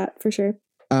believe that for sure.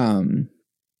 And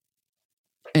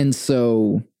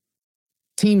so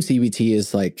team CBT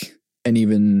is like an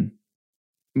even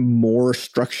more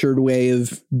structured way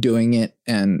of doing it,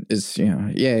 and is, you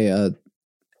know,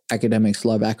 academics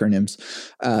love acronyms.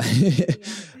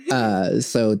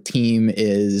 So team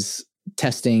is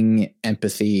testing,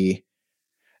 empathy,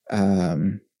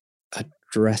 addressing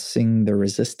the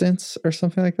resistance or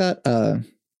something like that.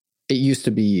 It used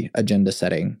to be agenda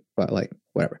setting, but like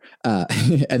whatever.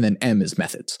 And then M is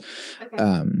methods.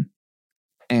 Okay.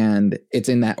 And it's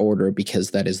in that order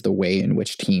because that is the way in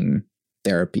which team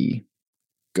therapy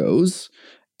goes.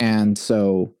 And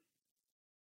so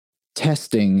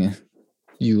testing,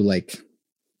 you like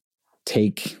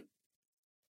take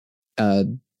a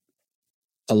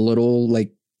little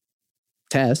like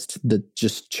test that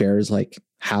just shares like,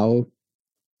 how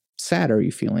sad are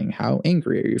you feeling? How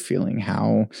angry are you feeling?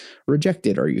 How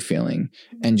rejected are you feeling?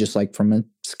 And just like from a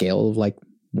scale of like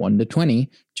 1 to 20,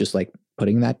 just like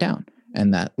putting that down.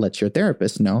 And that lets your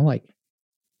therapist know, like,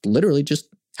 literally just,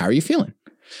 how are you feeling?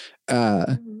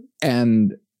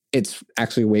 And it's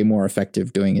actually way more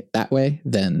effective doing it that way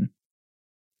than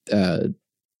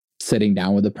sitting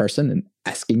down with a person and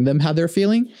asking them how they're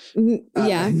feeling.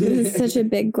 Yeah, it's such a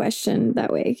big question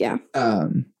that way. Yeah.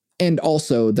 And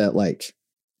also that like,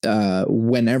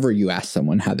 whenever you ask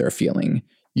someone how they're feeling,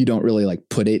 you don't really like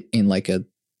put it in like a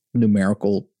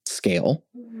numerical scale.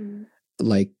 Mm-hmm.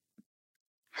 Like,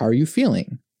 how are you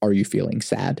feeling? Are you feeling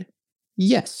sad?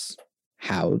 Yes.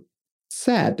 How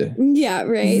sad? Yeah,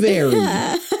 right. Very.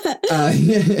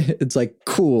 It's like,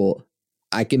 cool,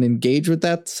 I can engage with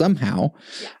that somehow.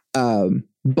 Yeah.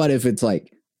 But if it's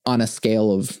like on a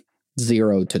scale of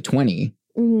 0 to 20,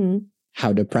 mm-hmm.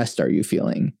 how depressed are you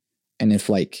feeling? And if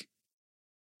like,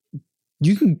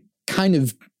 you can kind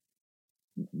of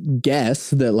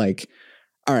guess that like,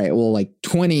 all right, well, like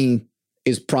 20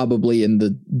 is probably in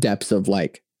the depths of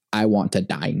like, I want to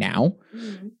die now.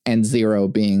 Mm-hmm. And 0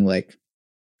 being like,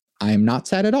 I am not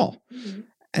sad at all. Mm-hmm.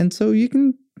 And so you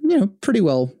can, you know, pretty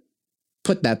well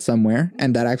put that somewhere.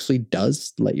 And that actually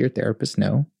does let your therapist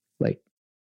know like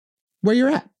where you're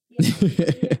at.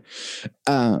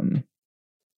 Yeah.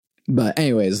 But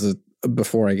anyways,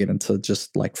 before I get into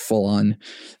just like full on,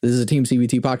 this is a Team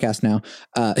CBT podcast now,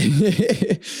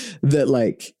 that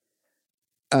like,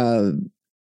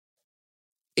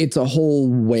 it's a whole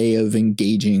way of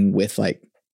engaging with like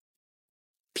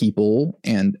people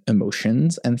and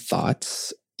emotions and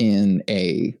thoughts in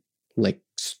a like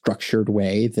structured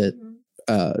way that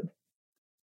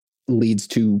leads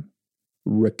to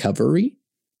recovery,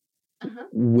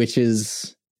 which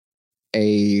is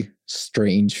a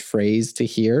strange phrase to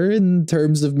hear in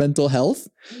terms of mental health,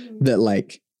 that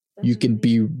like you can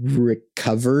be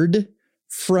recovered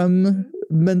from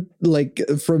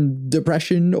from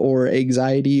depression or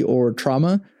anxiety or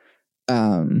trauma.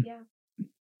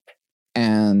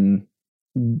 And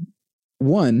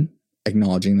one,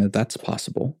 acknowledging that that's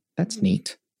possible. That's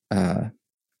neat. There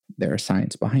is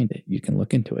science behind it. You can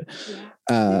look into it.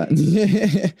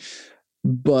 Yeah.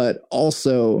 But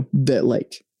also that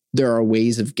like there are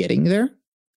ways of getting there,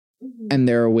 and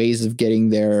there are ways of getting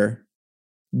there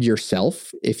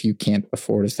yourself if you can't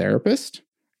afford a therapist,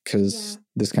 because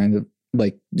this kind of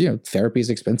like, you know, therapy is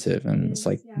expensive and it's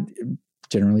like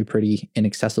generally pretty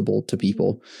inaccessible to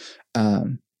people.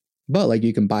 But like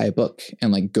you can buy a book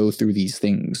and like go through these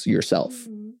things yourself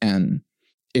and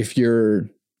if you're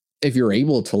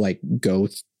able to like go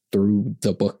through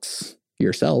the books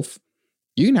yourself,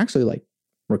 you can actually like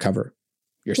recover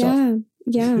yourself.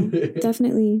 Yeah,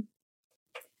 definitely.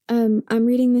 I'm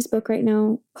reading this book right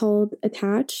now called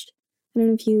Attached. I don't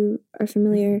know if you are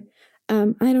familiar.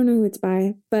 I don't know who it's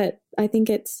by, but I think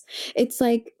it's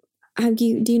like, do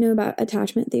you know about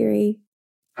attachment theory?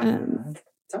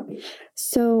 Tell me.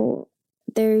 So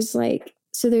there's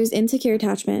insecure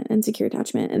attachment and secure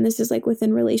attachment, and this is like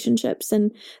within relationships,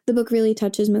 and the book really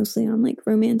touches mostly on like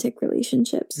romantic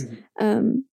relationships.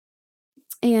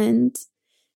 And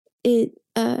it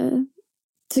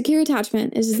secure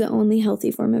attachment is the only healthy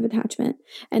form of attachment,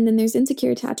 and then there's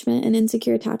insecure attachment, and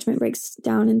insecure attachment breaks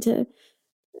down into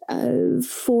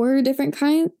 3 different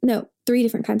kinds.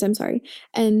 I'm sorry.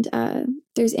 And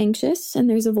there's anxious, and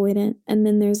there's avoidant, and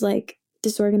then there's like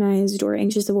disorganized or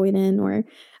anxious avoidant, or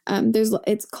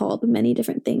it's called many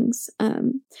different things.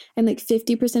 And like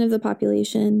 50% of the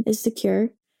population is secure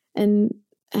and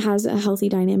has a healthy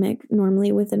dynamic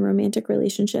normally within romantic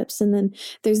relationships. And then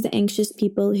there's the anxious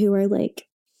people who are like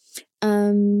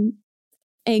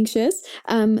anxious.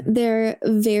 They're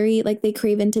very like, they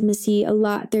crave intimacy a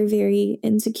lot. They're very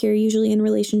insecure, usually in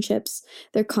relationships.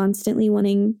 They're constantly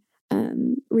wanting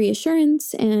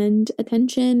reassurance and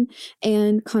attention,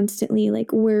 and constantly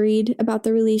like worried about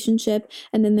the relationship.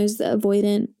 And then there's the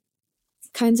avoidant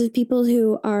kinds of people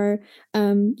who are,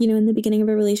 in the beginning of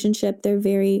a relationship, they're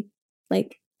very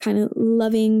like kind of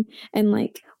loving and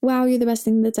like, wow, you're the best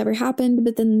thing that's ever happened.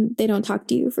 But then they don't talk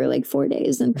to you for like 4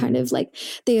 days, and kind of like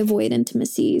they avoid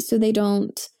intimacy. So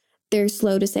they're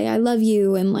slow to say, I love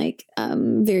you, and like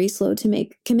very slow to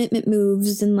make commitment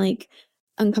moves, and like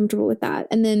uncomfortable with that.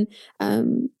 And then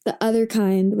the other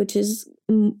kind, which is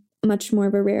much more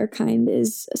of a rare kind,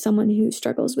 is someone who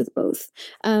struggles with both.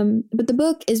 But the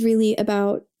book is really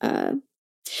about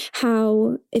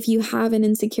how, if you have an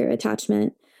insecure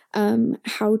attachment,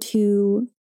 how to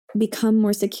become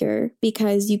more secure,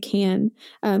 because you can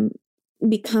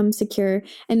become secure.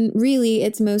 And really,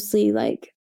 it's mostly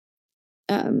like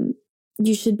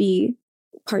you should be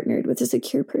partnered with a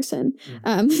secure person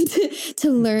to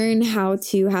learn how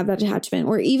to have that attachment,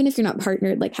 or even if you're not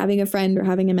partnered, like having a friend or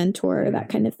having a mentor or that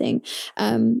kind of thing,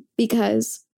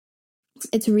 because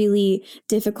it's really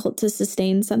difficult to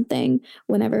sustain something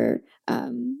whenever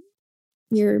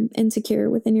you're insecure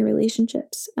within your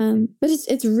relationships. But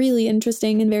it's really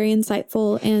interesting and very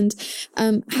insightful, and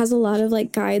has a lot of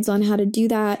like guides on how to do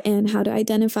that and how to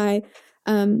identify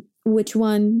which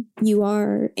one you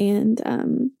are,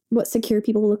 and what secure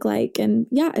people look like. And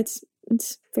yeah, it's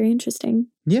very interesting.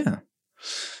 Yeah.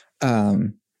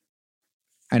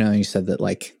 I know you said that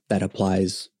like that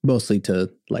applies mostly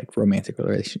to like romantic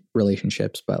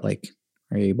relationships, but like,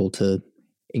 are you able to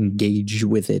engage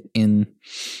with it in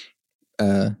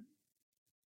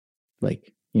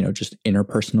like, just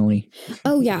interpersonally?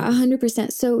 Oh yeah,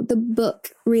 100%. So the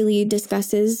book really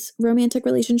discusses romantic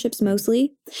relationships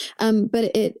mostly,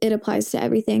 but it applies to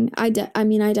everything. I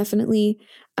definitely,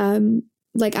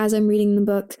 like as I'm reading the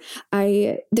book,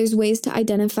 there's ways to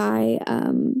identify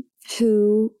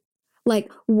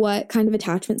what kind of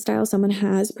attachment style someone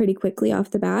has pretty quickly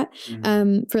off the bat,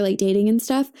 for like dating and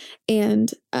stuff.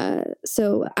 And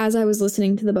so as I was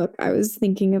listening to the book, I was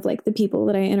thinking of like the people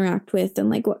that I interact with, and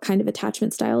like what kind of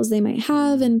attachment styles they might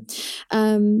have, and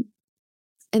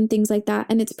things like that.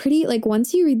 And it's pretty, like,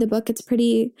 once you read the book, it's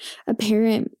pretty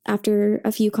apparent after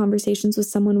a few conversations with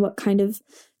someone what kind of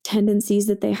tendencies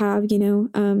that they have,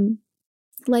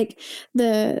 like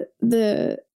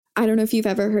the I don't know if you've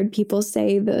ever heard people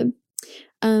say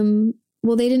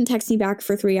well, they didn't text me back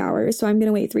for 3 hours, so I'm going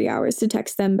to wait 3 hours to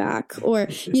text them back, or,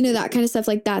 that kind of stuff.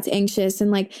 Like, that's anxious. And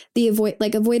like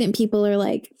avoidant people are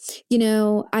like, I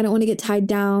don't want to get tied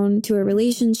down to a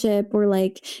relationship, or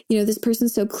like, this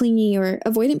person's so clingy. Or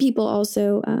avoidant people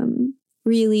also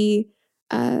really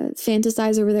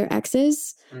fantasize over their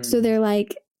exes. So they're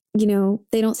like, they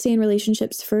don't stay in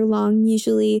relationships for long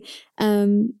usually,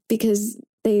 because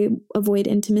they avoid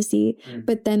intimacy,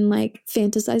 but then like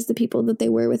fantasize the people that they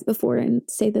were with before and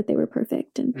say that they were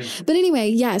perfect. And but anyway,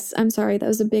 yes, I'm sorry, that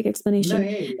was a big explanation. No,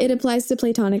 hey. It applies to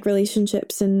platonic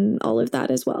relationships and all of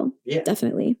that as well. Yeah,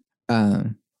 definitely.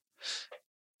 I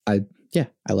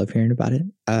love hearing about it.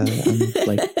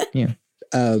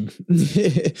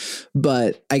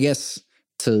 But I guess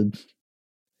to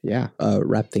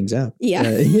wrap things up. Yeah.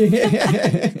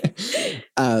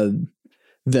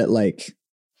 That like,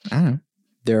 I don't know,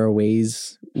 there are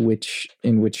ways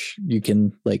in which you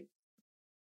can like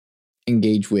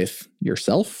engage with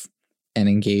yourself and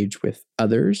engage with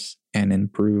others and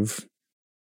improve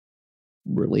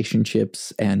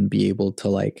relationships and be able to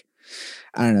like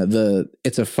I don't know,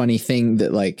 it's a funny thing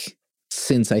that like,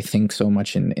 since I think so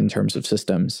much in terms of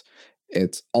systems,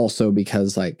 it's also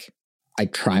because like I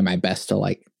try my best to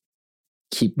like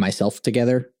keep myself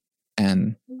together.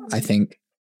 And I think,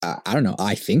 I don't know,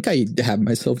 I think I have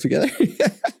myself together.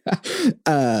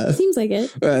 Seems like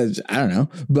it. I don't know.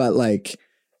 But like,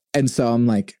 and so I'm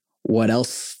like, what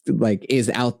else like is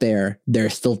out there? There are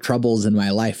still troubles in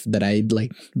my life that I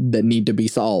like that need to be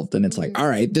solved. And it's like, all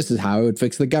right, this is how I would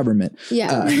fix the government.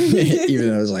 Yeah. Even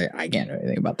though I was like, I can't do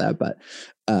anything about that. But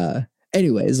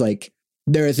anyways, like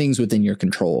there are things within your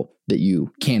control that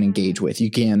you can engage with. You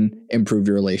can improve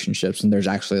your relationships. And there's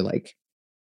actually like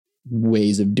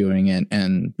ways of doing it.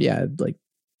 And yeah, it, like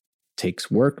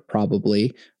takes work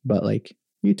probably, but like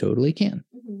you totally can.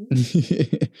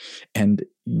 And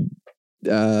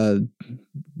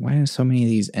why do so many of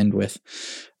these end with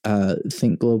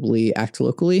think globally, act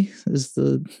locally is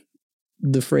the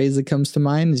phrase that comes to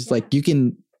mind. It's like you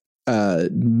can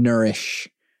nourish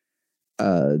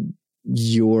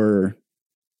your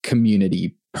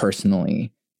community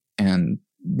personally and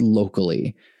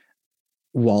locally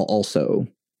while also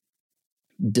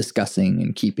discussing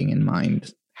and keeping in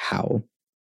mind how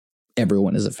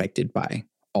everyone is affected by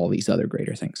all these other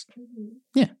greater things.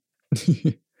 Yeah.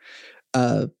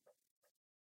 Thank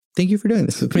you for doing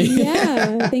this with me.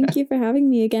 Yeah, thank you for having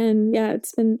me again. Yeah,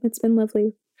 it's been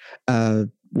lovely.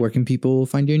 Where can people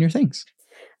find you and your things?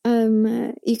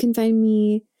 You can find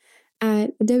me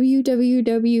at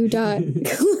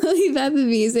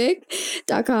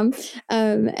www.chloebethmusic.com,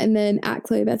 and then at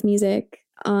Chloe Beth Music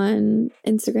on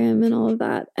Instagram and all of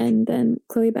that, and then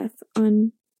Chloe Beth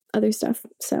on other stuff.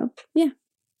 So yeah.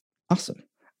 Awesome.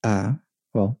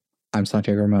 Well, I'm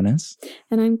Santiago Ramones.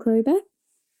 And I'm Chloe Beth.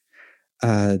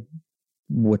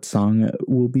 What song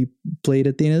will be played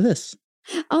at the end of this?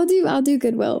 I'll do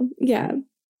Goodwill. Yeah.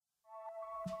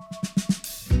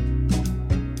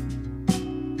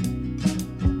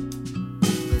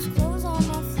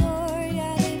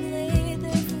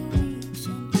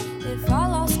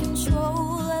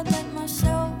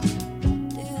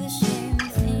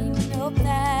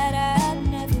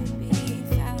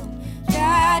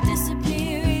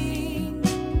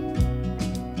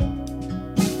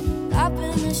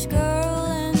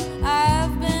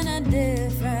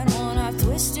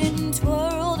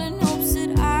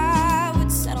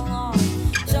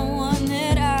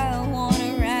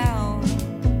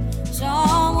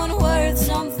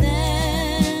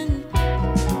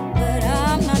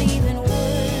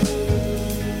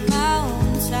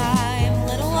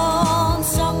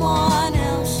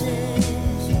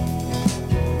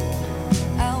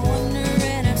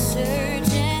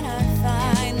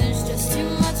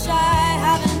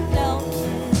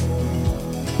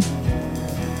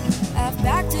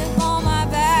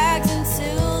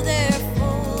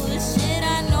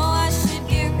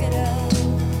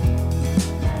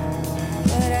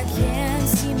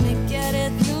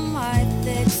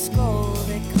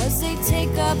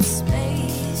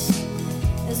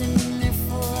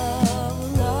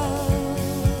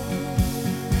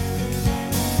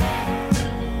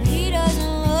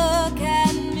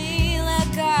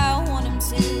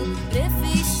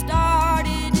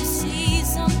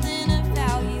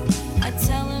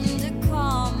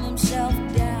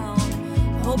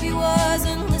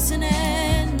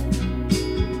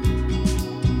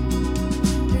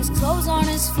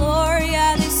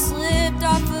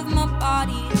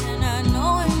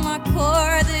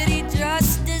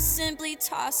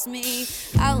 Tossed me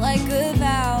out like a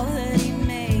vow that he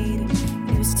made.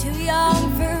 He was too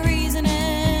young for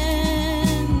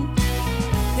reasoning,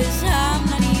 'cause I'm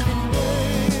not even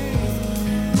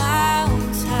worth my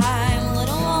own time, let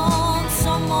alone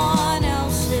someone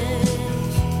else's.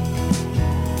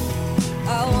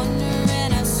 I wonder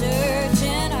and I search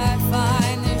and I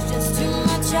find there's just too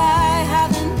much I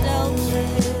haven't dealt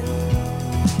with.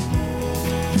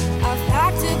 I've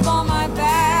packed up all my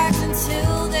bags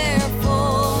until they're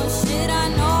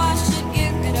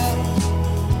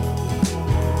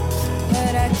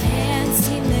I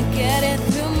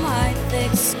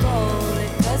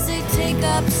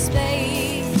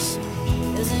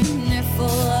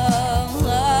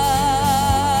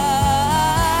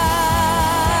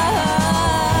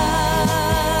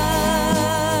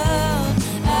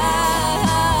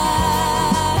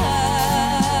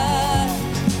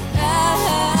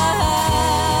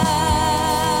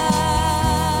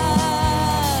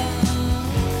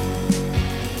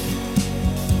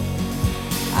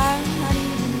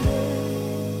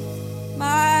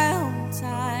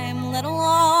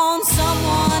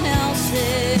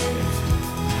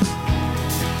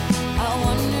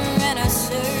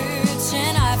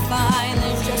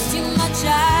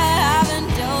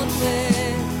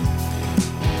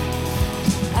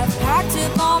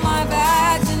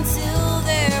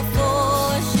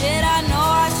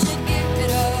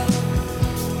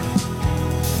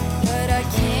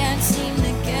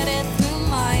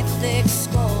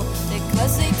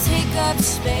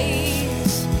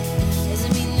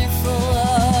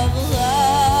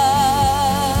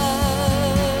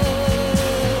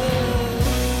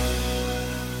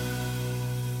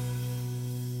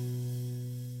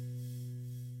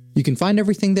You can find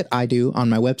everything that I do on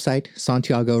my website,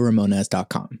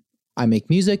 SantiagoRamones.com. I make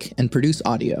music and produce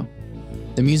audio.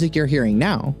 The music you're hearing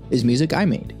now is music I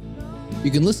made.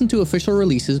 You can listen to official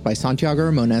releases by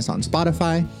Santiago Ramones on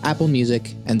Spotify, Apple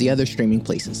Music, and the other streaming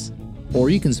places.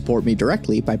 Or you can support me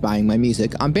directly by buying my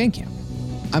music on Bandcamp.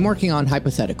 I'm working on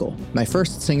Hypothetical, my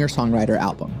first singer-songwriter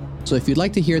album, so if you'd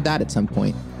like to hear that at some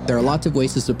point, there are lots of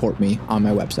ways to support me on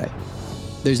my website.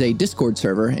 There's a Discord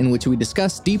server in which we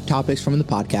discuss deep topics from the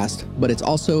podcast, but it's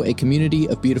also a community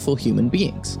of beautiful human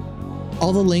beings.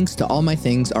 All the links to all my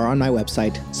things are on my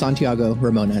website,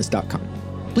 SantiagoRamones.com.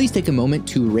 Please take a moment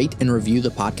to rate and review the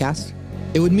podcast.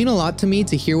 It would mean a lot to me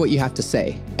to hear what you have to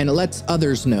say, and it lets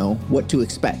others know what to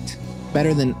expect,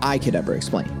 better than I could ever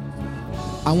explain.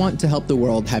 I want to help the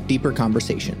world have deeper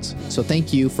conversations, so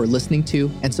thank you for listening to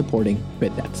and supporting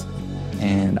Bit Depth.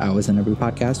 And I was in every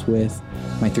podcast with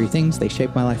my 3 things. They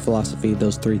shape my life philosophy.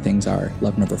 Those 3 things are: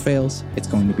 love never fails, it's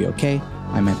going to be okay,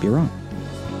 I might be wrong.